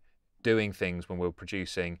time doing things when we're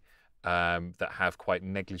producing that have quite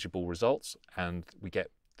negligible results, and we get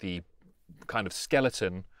the kind of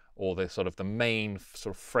skeleton, or the sort of the main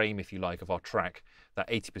sort of frame, if you like, of our track, that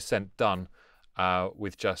 80% done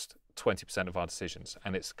with just 20% of our decisions.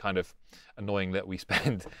 And it's kind of annoying that we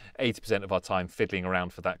spend 80% of our time fiddling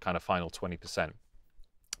around for that kind of final 20%.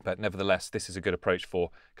 But nevertheless, this is a good approach for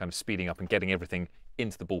kind of speeding up and getting everything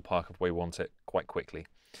into the ballpark of where we want it quite quickly.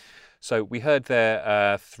 So we heard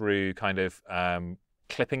there through kind of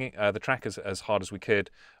clipping the track as hard as we could,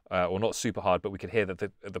 or not super hard, but we could hear that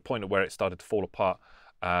the point at where it started to fall apart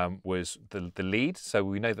was the lead. So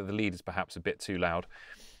we know that the lead is perhaps a bit too loud.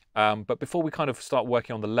 But before we kind of start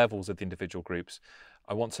working on the levels of the individual groups,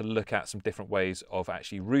 I want to look at some different ways of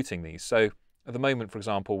actually routing these. So at the moment, for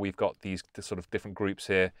example, we've got these sort of different groups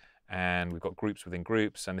here, and we've got groups within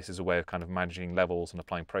groups, and this is a way of kind of managing levels and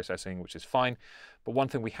applying processing, which is fine. But one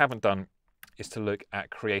thing we haven't done is to look at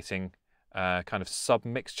creating kind of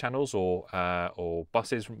sub-mix channels or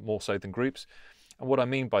buses more so than groups. And what I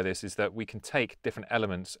mean by this is that we can take different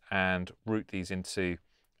elements and route these into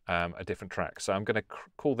a different track. So I'm going to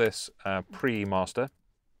call this pre-master.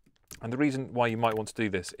 And the reason why you might want to do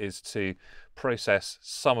this is to process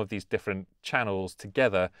some of these different channels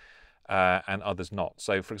together and others not.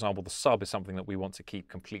 So for example, the sub is something that we want to keep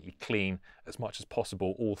completely clean as much as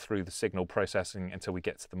possible all through the signal processing until we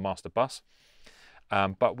get to the master bus.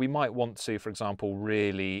 But we might want to, for example,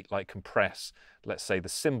 really like compress, let's say, the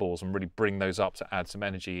cymbals and really bring those up to add some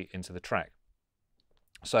energy into the track.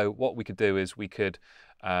 So what we could do is we could,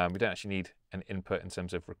 we don't actually need an input in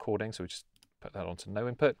terms of recording, so we just put that onto no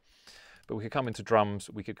input. But we could come into drums,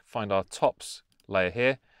 we could find our tops layer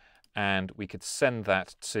here, and we could send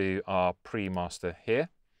that to our pre-master here.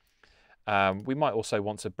 We might also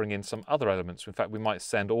want to bring in some other elements. In fact, we might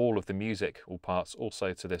send all of the music, all parts,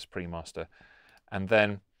 also to this pre-master. And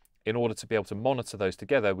then in order to be able to monitor those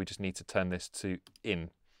together, we just need to turn this to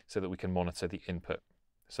in so that we can monitor the input.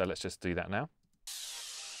 So let's just do that now.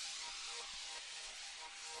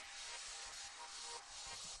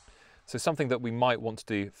 So something that we might want to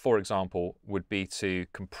do, for example, would be to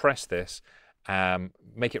compress this,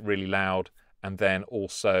 make it really loud, and then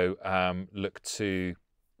also look to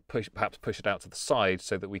perhaps push it out to the side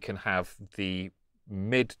so that we can have the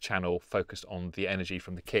mid channel focused on the energy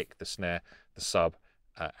from the kick, the snare, the sub,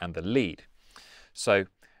 and the lead. So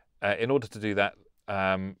in order to do that,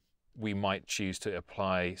 we might choose to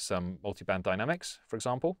apply some multiband dynamics, for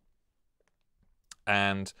example,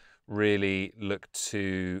 and really look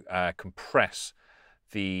to compress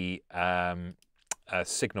the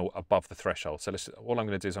signal above the threshold. So all I'm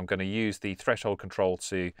going to do is I'm going to use the threshold control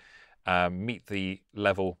to meet the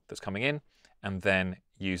level that's coming in, and then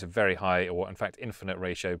use a very high, or in fact infinite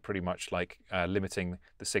ratio, pretty much like limiting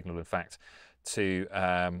the signal, in fact, to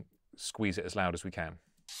squeeze it as loud as we can.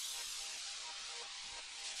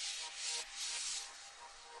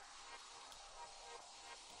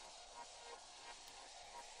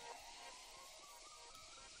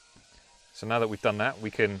 So now that we've done that,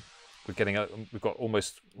 we've got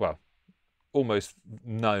almost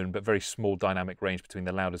known but very small dynamic range between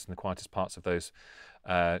the loudest and the quietest parts of those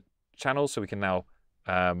channels. So we can now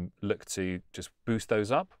look to just boost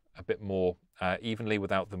those up a bit more evenly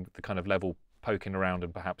without the kind of level poking around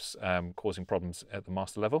and perhaps causing problems at the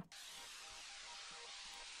master level.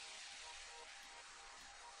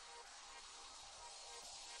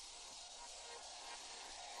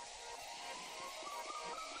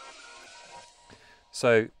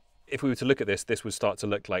 So if we were to look at this, this would start to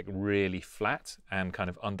look like really flat and kind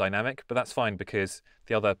of undynamic, but that's fine because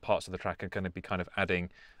the other parts of the track are going to be kind of adding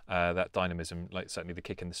that dynamism, like certainly the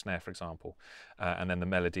kick and the snare, for example, and then the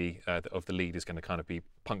melody of the lead is going to kind of be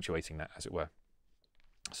punctuating that, as it were.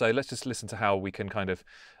 So let's just listen to how we can kind of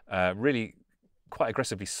really quite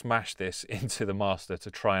aggressively smash this into the master to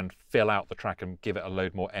try and fill out the track and give it a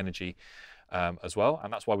load more energy as well.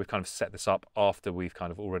 And that's why we've kind of set this up after we've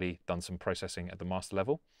kind of already done some processing at the master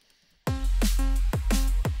level.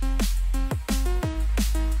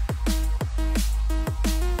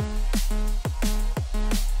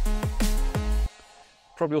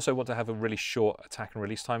 Probably also want to have a really short attack and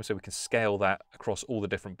release time so we can scale that across all the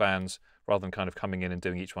different bands rather than kind of coming in and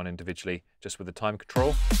doing each one individually just with the time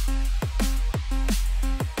control.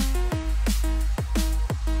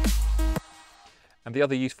 And the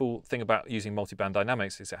other useful thing about using multiband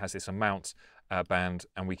dynamics is it has this amount band,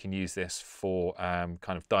 and we can use this for kind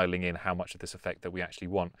of dialing in how much of this effect that we actually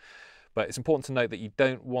want. But it's important to note that you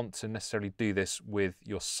don't want to necessarily do this with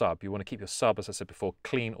your sub. You want to keep your sub, as I said before,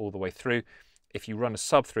 clean all the way through. If you run a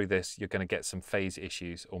sub through this, you're going to get some phase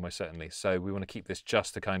issues almost certainly. So we want to keep this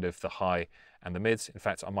just to kind of the high and the mids. In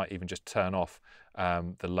fact, I might even just turn off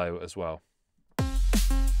the low as well.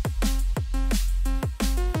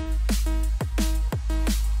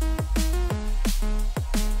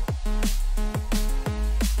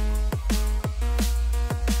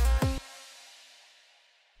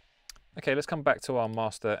 Okay, let's come back to our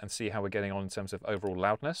master and see how we're getting on in terms of overall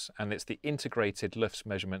loudness. And it's the integrated lufts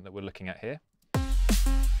measurement that we're looking at here.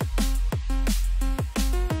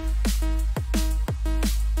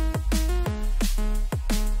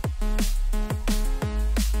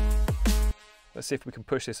 Let's see if we can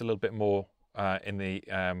push this a little bit more in the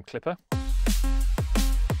clipper.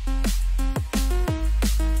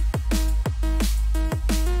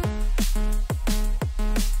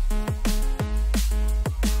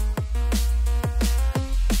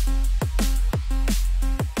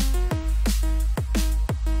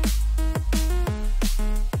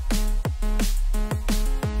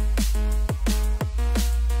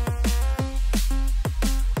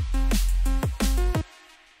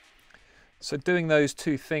 So doing those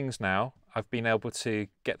two things now, I've been able to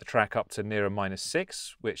get the track up to nearer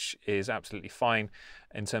 -6, which is absolutely fine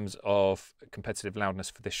in terms of competitive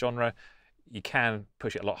loudness for this genre. You can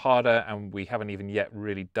push it a lot harder, and we haven't even yet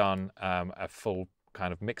really done a full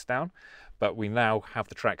kind of mix down, but we now have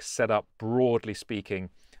the track set up, broadly speaking,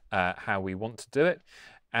 how we want to do it.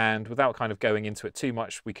 And without kind of going into it too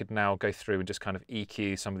much, we could now go through and just kind of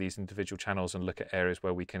EQ some of these individual channels and look at areas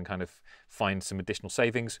where we can kind of find some additional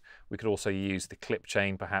savings. We could also use the clip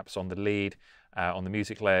chain perhaps on the lead, on the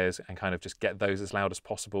music layers, and kind of just get those as loud as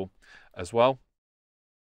possible as well.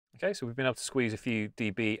 Okay, so we've been able to squeeze a few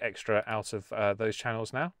dB extra out of those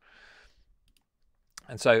channels now.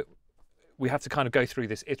 And so we have to kind of go through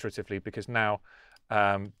this iteratively, because now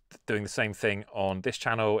doing the same thing on this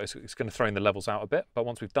channel, it's going to throw in the levels out a bit. But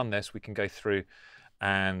once we've done this, we can go through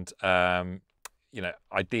and, you know,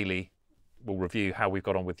 ideally we'll review how we've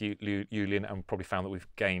got on with Julian, and probably found that we've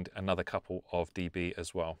gained another couple of dB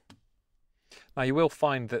as well. Now you will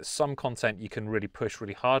find that some content you can really push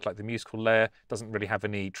really hard, like the musical layer doesn't really have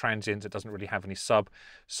any transients, it doesn't really have any sub,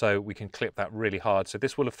 so we can clip that really hard. So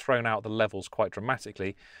this will have thrown out the levels quite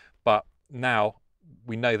dramatically, but now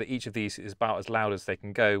we know that each of these is about as loud as they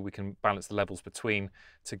can go. We can balance the levels between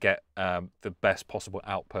to get the best possible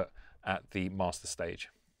output at the master stage.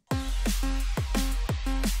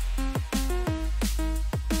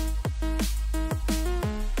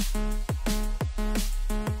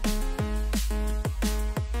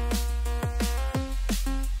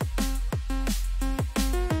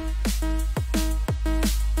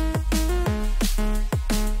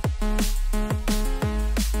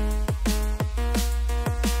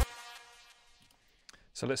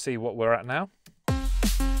 So let's see what we're at now.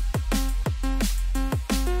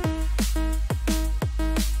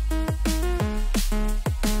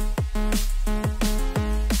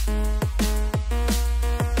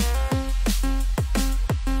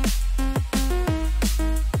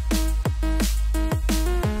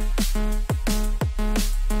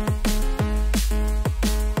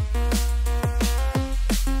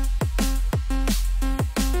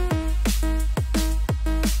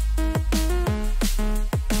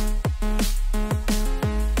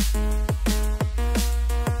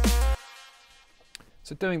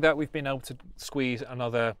 So doing that, we've been able to squeeze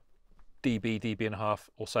another dB and a half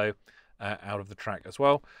or so out of the track as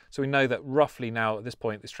well. So we know that roughly now at this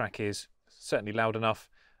point, this track is certainly loud enough.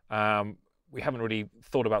 We haven't really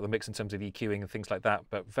thought about the mix in terms of EQing and things like that,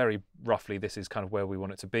 but very roughly this is kind of where we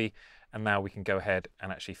want it to be. And now we can go ahead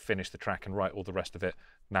and actually finish the track and write all the rest of it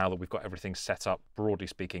now that we've got everything set up, broadly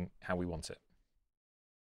speaking, how we want it.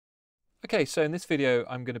 Okay, so in this video,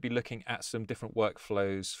 I'm going to be looking at some different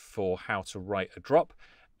workflows for how to write a drop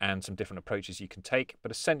and some different approaches you can take.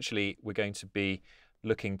 But essentially, we're going to be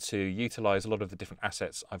looking to utilize a lot of the different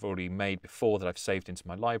assets I've already made before that I've saved into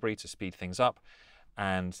my library to speed things up.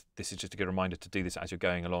 And this is just a good reminder to do this as you're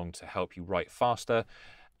going along to help you write faster.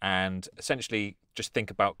 And essentially, just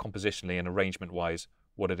think about compositionally and arrangement-wise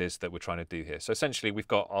what it is that we're trying to do here. So essentially, we've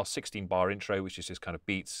got our 16-bar intro, which is just kind of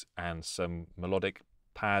beats and some melodic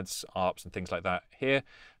pads, arps and things like that here,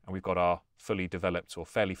 and we've got our fully developed or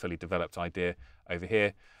fairly fully developed idea over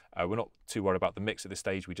here. We're not too worried about the mix at this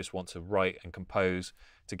stage. We just want to write and compose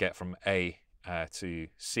to get from A to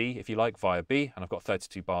C, if you like, via B, and I've got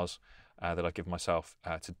 32 bars that I give myself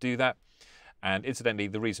to do that. And incidentally,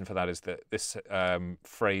 the reason for that is that this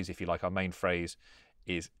phrase, if you like, our main phrase,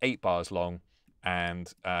 is 8 bars long,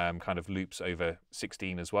 and kind of loops over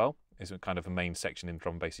 16 as well. Is kind of a main section in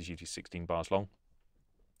drum bass is usually 16 bars long.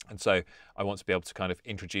 And so I want to be able to kind of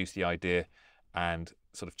introduce the idea and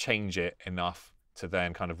sort of change it enough to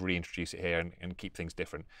then kind of reintroduce it here and keep things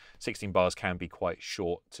different. 16 bars can be quite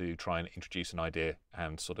short to try and introduce an idea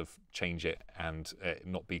and sort of change it and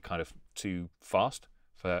not be kind of too fast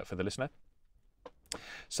for the listener.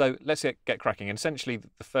 So let's get cracking. And essentially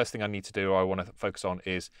the first thing I need to do, or I want to focus on,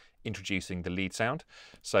 is introducing the lead sound.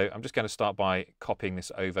 So I'm just going to start by copying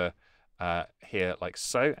this over here like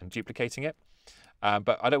so and duplicating it.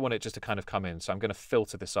 But I don't want it just to kind of come in. So I'm going to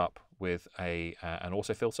filter this up with an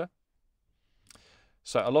auto filter.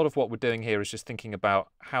 So a lot of what we're doing here is just thinking about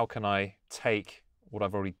how can I take what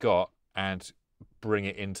I've already got and bring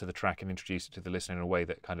it into the track and introduce it to the listener in a way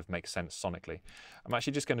that kind of makes sense sonically. I'm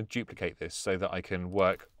actually just going to duplicate this so that I can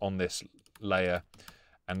work on this layer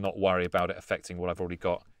and not worry about it affecting what I've already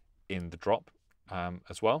got in the drop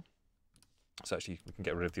as well. So actually we can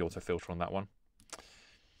get rid of the auto filter on that one.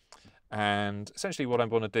 And essentially what I'm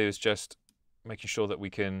going to do is just making sure that we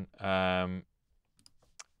can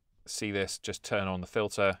see this, just turn on the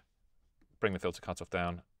filter, bring the filter cutoff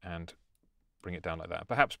down and bring it down like that.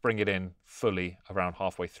 Perhaps bring it in fully around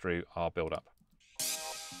halfway through our build up.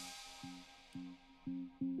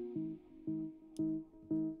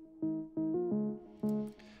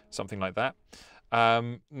 Something like that.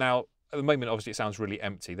 Now, at the moment, obviously it sounds really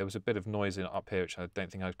empty. There was a bit of noise up here, which I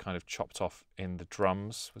don't think I'd kind of chopped off in the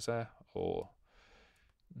drums. Was there? Or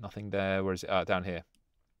nothing there? Where is it? Down here.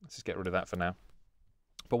 Let's just get rid of that for now.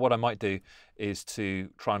 But what I might do is to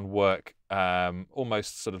try and work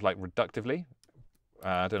almost sort of like reductively.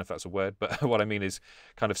 I don't know if that's a word, but what I mean is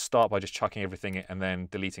kind of start by just chucking everything in and then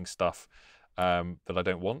deleting stuff that I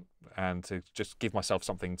don't want, and to just give myself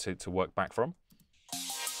something to work back from.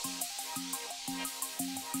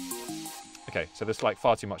 Okay, so there's like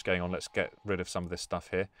far too much going on. Let's get rid of some of this stuff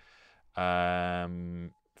here.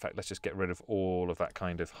 In fact, let's just get rid of all of that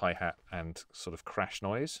kind of hi-hat and sort of crash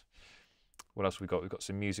noise. What else have we got? We've got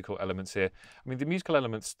some musical elements here. I mean, the musical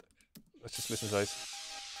elements, let's just listen to those.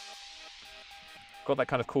 Got that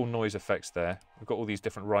kind of cool noise effects there. We've got all these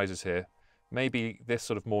different risers here. Maybe this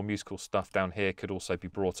sort of more musical stuff down here could also be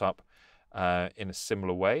brought up in a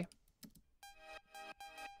similar way.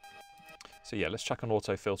 So yeah, let's chuck an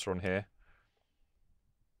auto filter on here.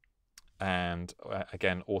 And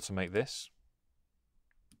again, automate this.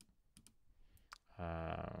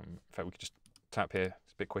 In fact, we could just tap here,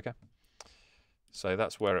 it's a bit quicker. So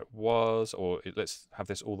that's where it was, or let's have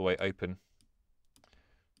this all the way open.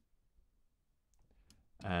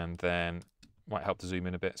 And then might help to zoom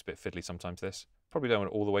in a bit. It's a bit fiddly sometimes this. Probably don't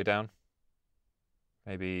want it all the way down.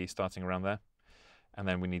 Maybe starting around there. And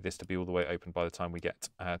then we need this to be all the way open by the time we get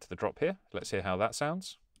to the drop here. Let's hear how that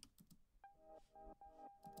sounds.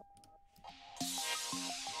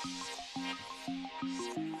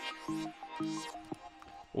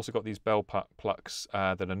 Also got these bell plucks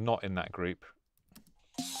that are not in that group.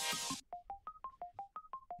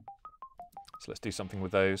 So let's do something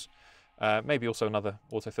with those. Maybe also another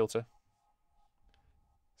auto filter.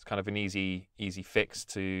 It's kind of an easy fix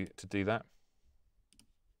to do that.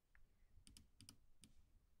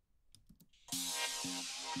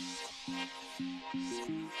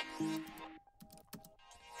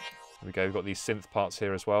 There we go, we've got these synth parts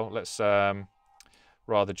here as well. Let's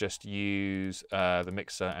rather just use the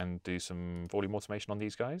mixer and do some volume automation on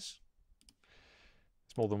these guys.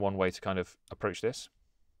 It's more than one way to kind of approach this.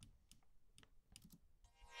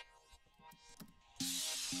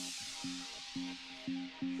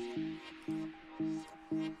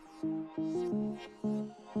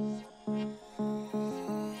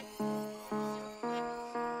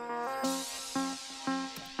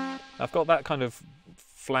 I've got that kind of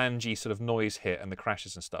flangey sort of noise hit and the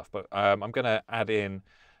crashes and stuff, but I'm going to add in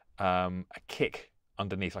a kick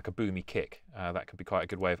underneath, like a boomy kick. That could be quite a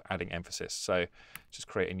good way of adding emphasis. So just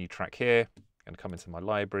create a new track here. I'm going to come into my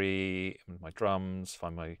library, my drums,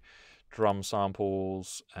 find my drum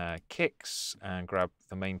samples, kicks, and grab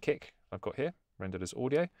the main kick I've got here, rendered as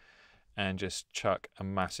audio, and just chuck a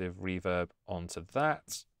massive reverb onto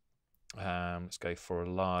that. Let's go for a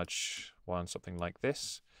large one, something like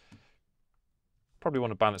this. Probably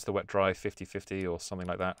want to balance the wet dry 50-50 or something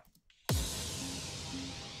like that.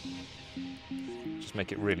 Just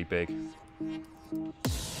make it really big.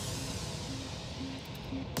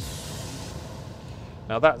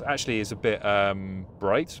 Now that actually is a bit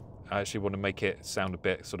bright. I actually want to make it sound a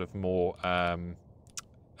bit sort of more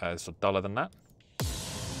sort of duller than that.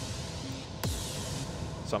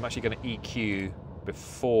 So I'm actually going to EQ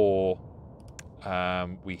before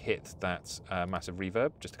we hit that massive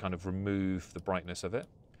reverb, just to kind of remove the brightness of it.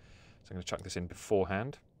 So I'm going to chuck this in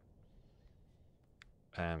beforehand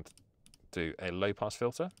and do a low pass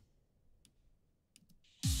filter.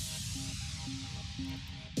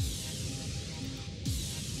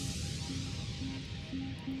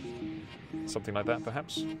 Something like that,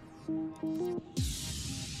 perhaps. I'm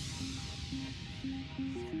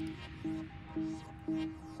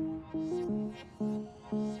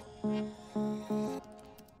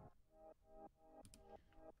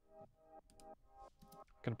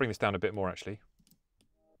going to bring this down a bit more, actually.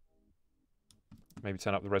 Maybe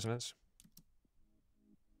turn up the resonance.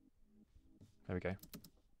 There we go.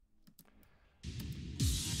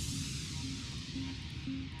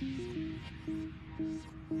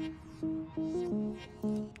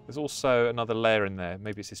 There's also another layer in there.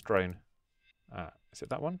 Maybe it's this drone. Is it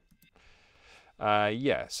that one?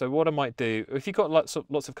 Yeah, so what I might do, if you've got lots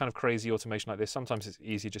of kind of crazy automation like this, sometimes it's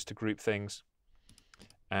easy just to group things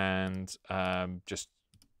and just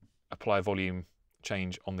apply a volume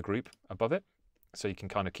change on the group above it, so you can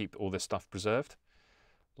kind of keep all this stuff preserved.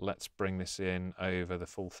 Let's bring this in over the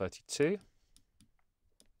full 32.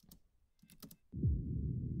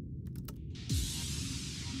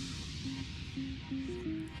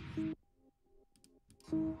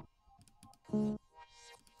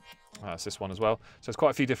 That's this one as well. So there's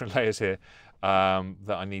quite a few different layers here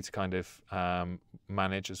that I need to kind of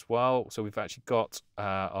manage as well. So we've actually got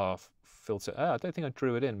our filter. I don't think I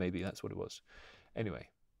drew it in, maybe that's what it was. Anyway,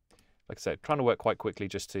 like I said, trying to work quite quickly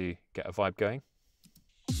just to get a vibe going.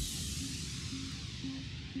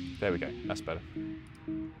 There we go, that's better.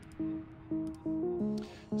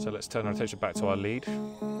 So let's turn our attention back to our lead.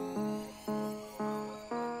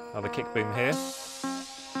 Another kick boom here.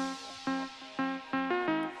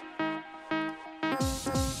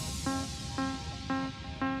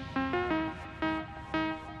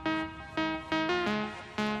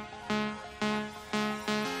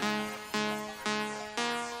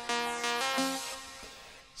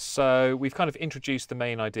 So we've kind of introduced the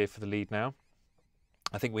main idea for the lead now.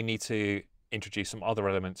 I think we need to introduce some other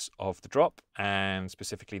elements of the drop and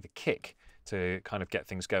specifically the kick to kind of get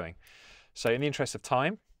things going. So in the interest of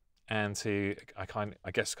time and to,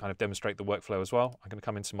 I guess, kind of demonstrate the workflow as well, I'm going to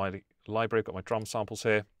come into my library. I've got my drum samples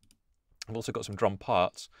here. I've also got some drum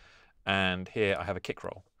parts, and here I have a kick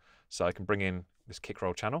roll. So I can bring in this kick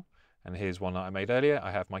roll channel, and here's one that I made earlier.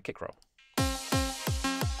 I have my kick roll.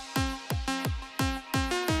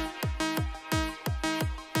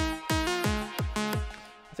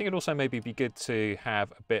 I think it'd also maybe be good to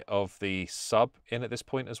have a bit of the sub in at this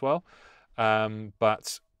point as well,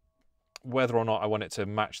 but whether or not I want it to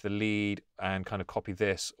match the lead and kind of copy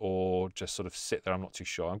this or just sort of sit there, I'm not too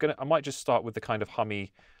sure. I might just start with the kind of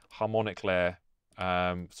hummy harmonic layer,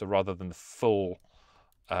 so rather than the full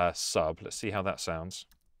sub. Let's see how that sounds.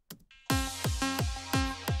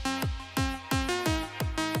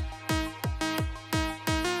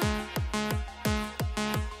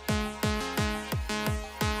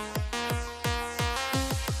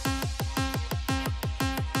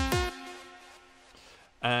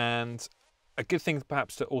 And a good thing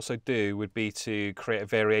perhaps to also do would be to create a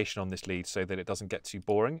variation on this lead so that it doesn't get too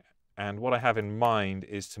boring. And what I have in mind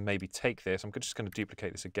is to maybe take this, I'm just going to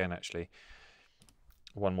duplicate this again actually,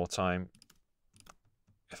 one more time,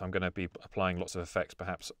 if I'm going to be applying lots of effects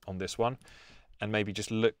perhaps on this one, and maybe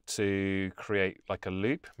just look to create like a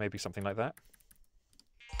loop, maybe something like that.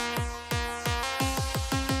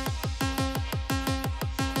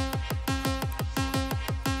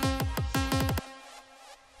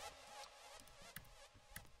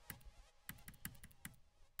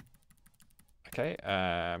 Okay,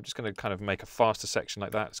 I'm just going to kind of make a faster section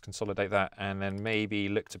like that. Let's consolidate that and then maybe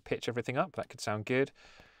look to pitch everything up. That could sound good.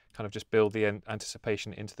 Kind of just build the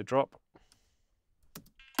anticipation into the drop.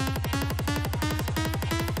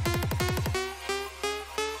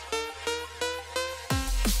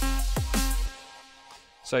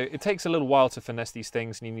 So it takes a little while to finesse these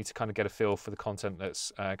things, and you need to kind of get a feel for the content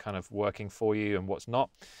that's kind of working for you and what's not.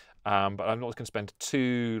 But I'm not going to spend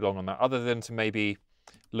too long on that, other than to maybe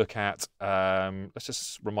look at, let's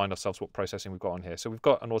just remind ourselves what processing we've got on here. So we've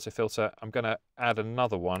got an auto filter. I'm going to add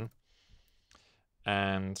another one,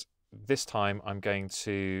 and this time I'm going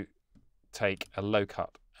to take a low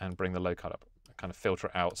cut and bring the low cut up, kind of filter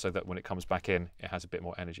it out so that when it comes back in, it has a bit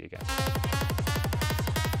more energy again.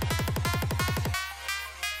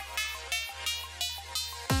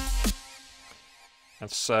 And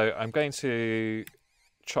so I'm going to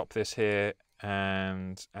chop this here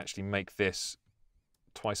and actually make this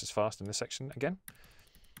twice as fast in this section again.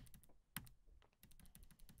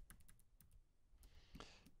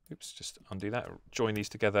 Oops, just undo that. Join these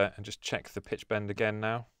together and just check the pitch bend again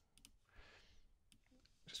now.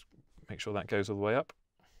 Just make sure that goes all the way up.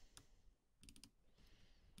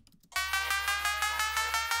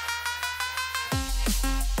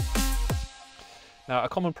 Now, a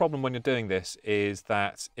common problem when you're doing this is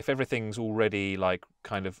that if everything's already like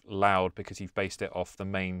kind of loud because you've based it off the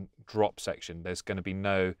main drop section, there's going to be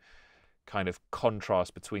no kind of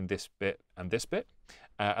contrast between this bit and this bit.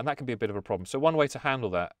 And that can be a bit of a problem. So one way to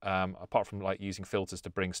handle that, apart from like using filters to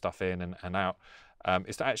bring stuff in and out,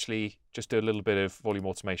 is to actually just do a little bit of volume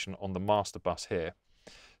automation on the master bus here.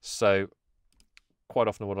 So quite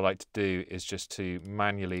often what I like to do is just to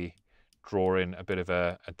manually draw in a bit of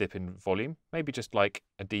a dip in volume, maybe just like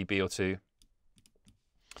a dB or two,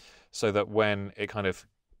 so that when it kind of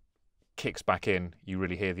kicks back in, you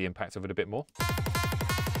really hear the impact of it a bit more.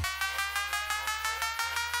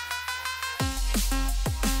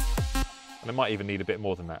 And it might even need a bit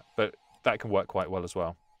more than that, but that can work quite well as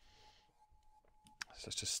well. So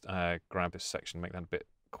let's just grab this section, make that a bit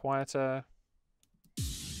quieter.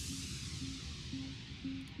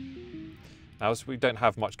 Now, as we don't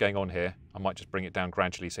have much going on here, I might just bring it down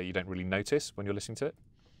gradually so you don't really notice when you're listening to it.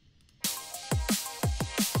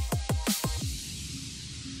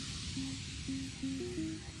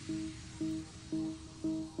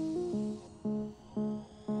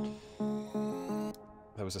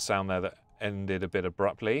 There was a sound there that ended a bit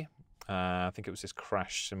abruptly. I think it was this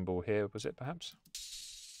crash symbol here, was it perhaps?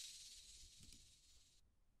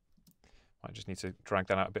 Might just need to drag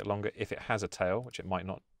that out a bit longer if it has a tail, which it might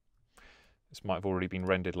not. This might have already been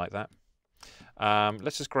rendered like that.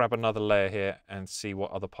 Let's just grab another layer here and see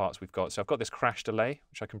what other parts we've got. So I've got this crash delay,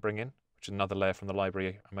 which I can bring in, which is another layer from the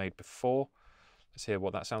library I made before. Let's hear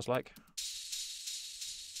what that sounds like.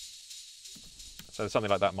 So something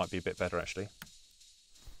like that might be a bit better actually.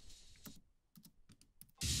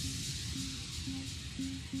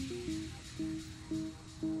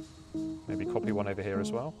 Maybe copy one over here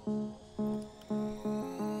as well.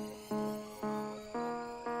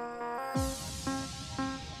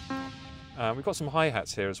 We've got some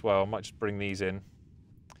hi-hats here as well. I might just bring these in,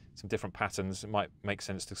 some different patterns. It might make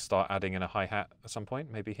sense to start adding in a hi-hat at some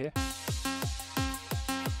point, maybe here.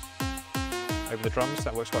 Over the drums,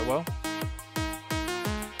 that works quite well.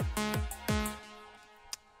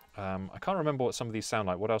 I can't remember what some of these sound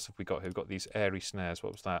like. What else have we got here? We've got these airy snares.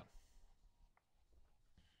 What was that?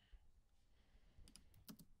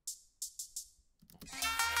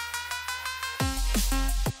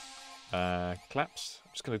 Claps.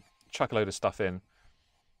 I'm just going to chuck a load of stuff in.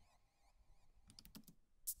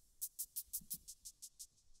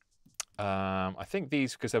 I think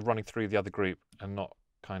these, because they're running through the other group and not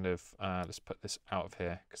kind of, let's put this out of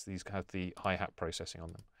here because these have the hi-hat processing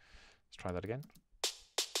on them. Let's try that again.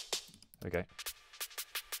 There we go.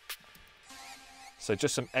 So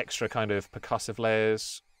just some extra kind of percussive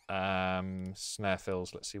layers, snare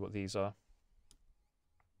fills. Let's see what these are.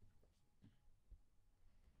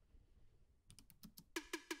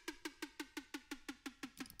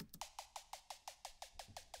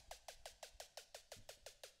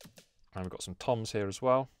 And we've got some toms here as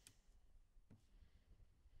well.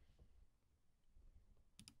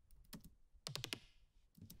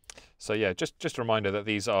 So yeah, just a reminder that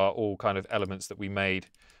these are all kind of elements that we made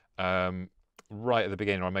right at the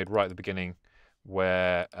beginning, or I made right at the beginning,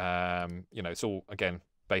 where you know, it's all again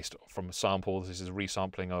based from a sample. This is a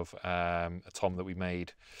resampling of a tom that we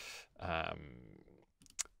made.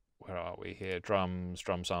 Where are we here? Drums,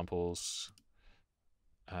 drum samples.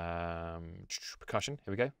 Percussion,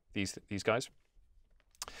 here we go, these guys.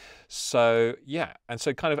 So yeah, and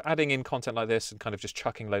so kind of adding in content like this and kind of just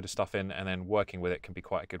chucking a load of stuff in and then working with it can be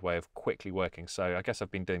quite a good way of quickly working. So I guess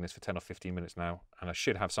I've been doing this for 10 or 15 minutes now, and I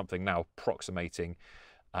should have something now approximating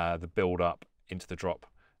the build up into the drop.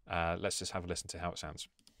 Let's just have a listen to how it sounds.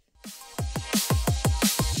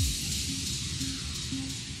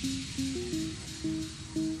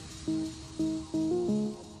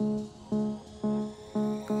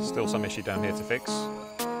 Still some issue down here to fix.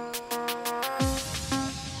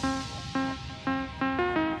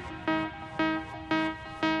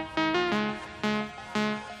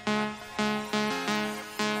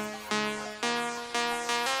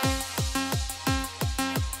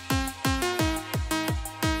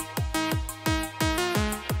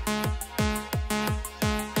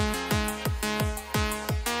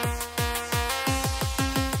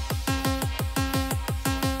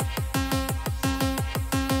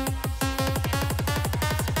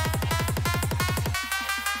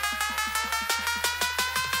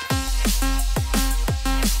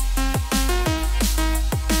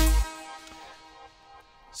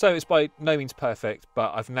 So it's by no means perfect,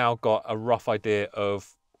 but I've now got a rough idea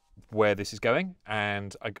of where this is going,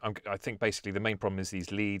 and I think basically the main problem is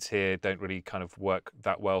these leads here don't really kind of work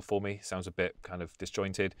that well for me. Sounds a bit kind of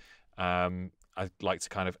disjointed. I'd like to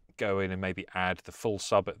kind of go in and maybe add the full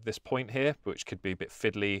sub at this point here, which could be a bit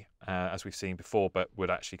fiddly, as we've seen before, but would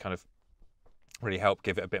actually kind of really help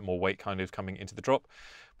give it a bit more weight kind of coming into the drop.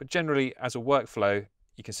 But generally, as a workflow,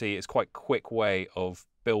 you can see it's quite a quick way of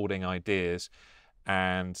building ideas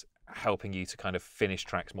and helping you to kind of finish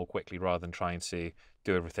tracks more quickly rather than trying to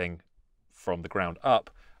do everything from the ground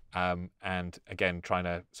up. And again, trying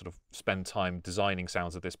to sort of spend time designing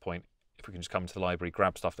sounds at this point. If we can just come to the library,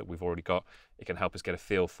 grab stuff that we've already got, it can help us get a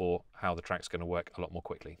feel for how the track's going to work a lot more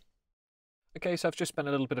quickly. Okay, so I've just spent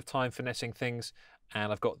a little bit of time finessing things,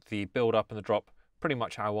 and I've got the build up and the drop pretty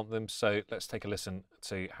much how I want them. So let's take a listen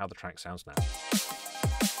to how the track sounds now.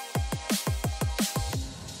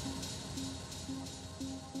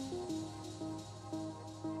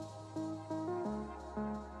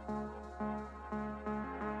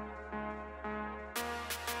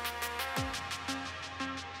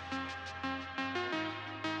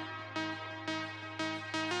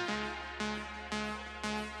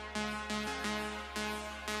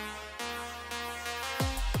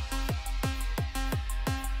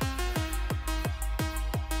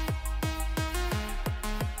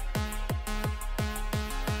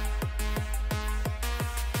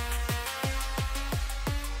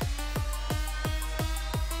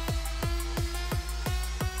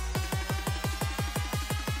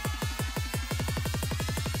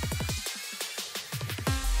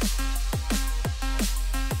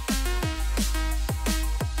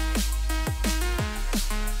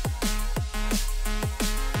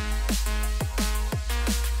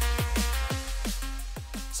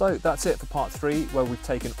 So that's it for part 3, where we've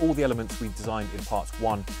taken all the elements we designed in parts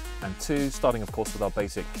 1 and 2, starting of course with our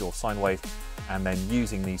basic pure sine wave, and then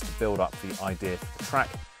using these to build up the idea for the track,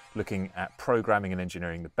 looking at programming and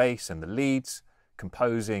engineering the bass and the leads,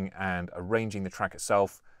 composing and arranging the track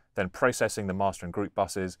itself, then processing the master and group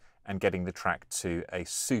buses, and getting the track to a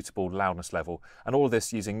suitable loudness level. And all of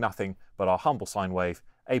this using nothing but our humble sine wave,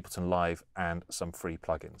 Ableton Live, and some free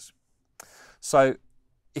plugins. So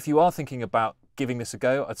if you are thinking about giving this a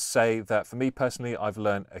go, I'd say that for me personally, I've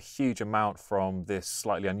learned a huge amount from this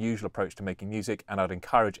slightly unusual approach to making music, and I'd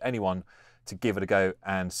encourage anyone to give it a go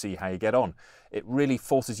and see how you get on. It really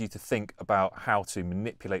forces you to think about how to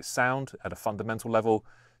manipulate sound at a fundamental level,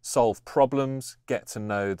 solve problems, get to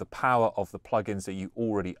know the power of the plugins that you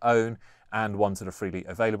already own and ones that are freely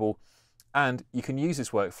available. And you can use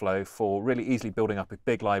this workflow for really easily building up a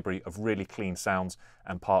big library of really clean sounds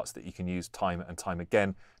and parts that you can use time and time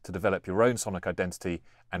again to develop your own sonic identity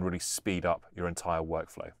and really speed up your entire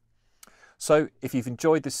workflow. So if you've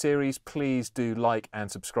enjoyed this series, please do like and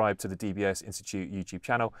subscribe to the DBS Institute YouTube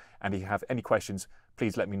channel. And if you have any questions,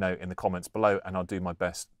 please let me know in the comments below and I'll do my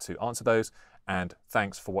best to answer those. And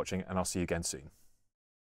thanks for watching, and I'll see you again soon.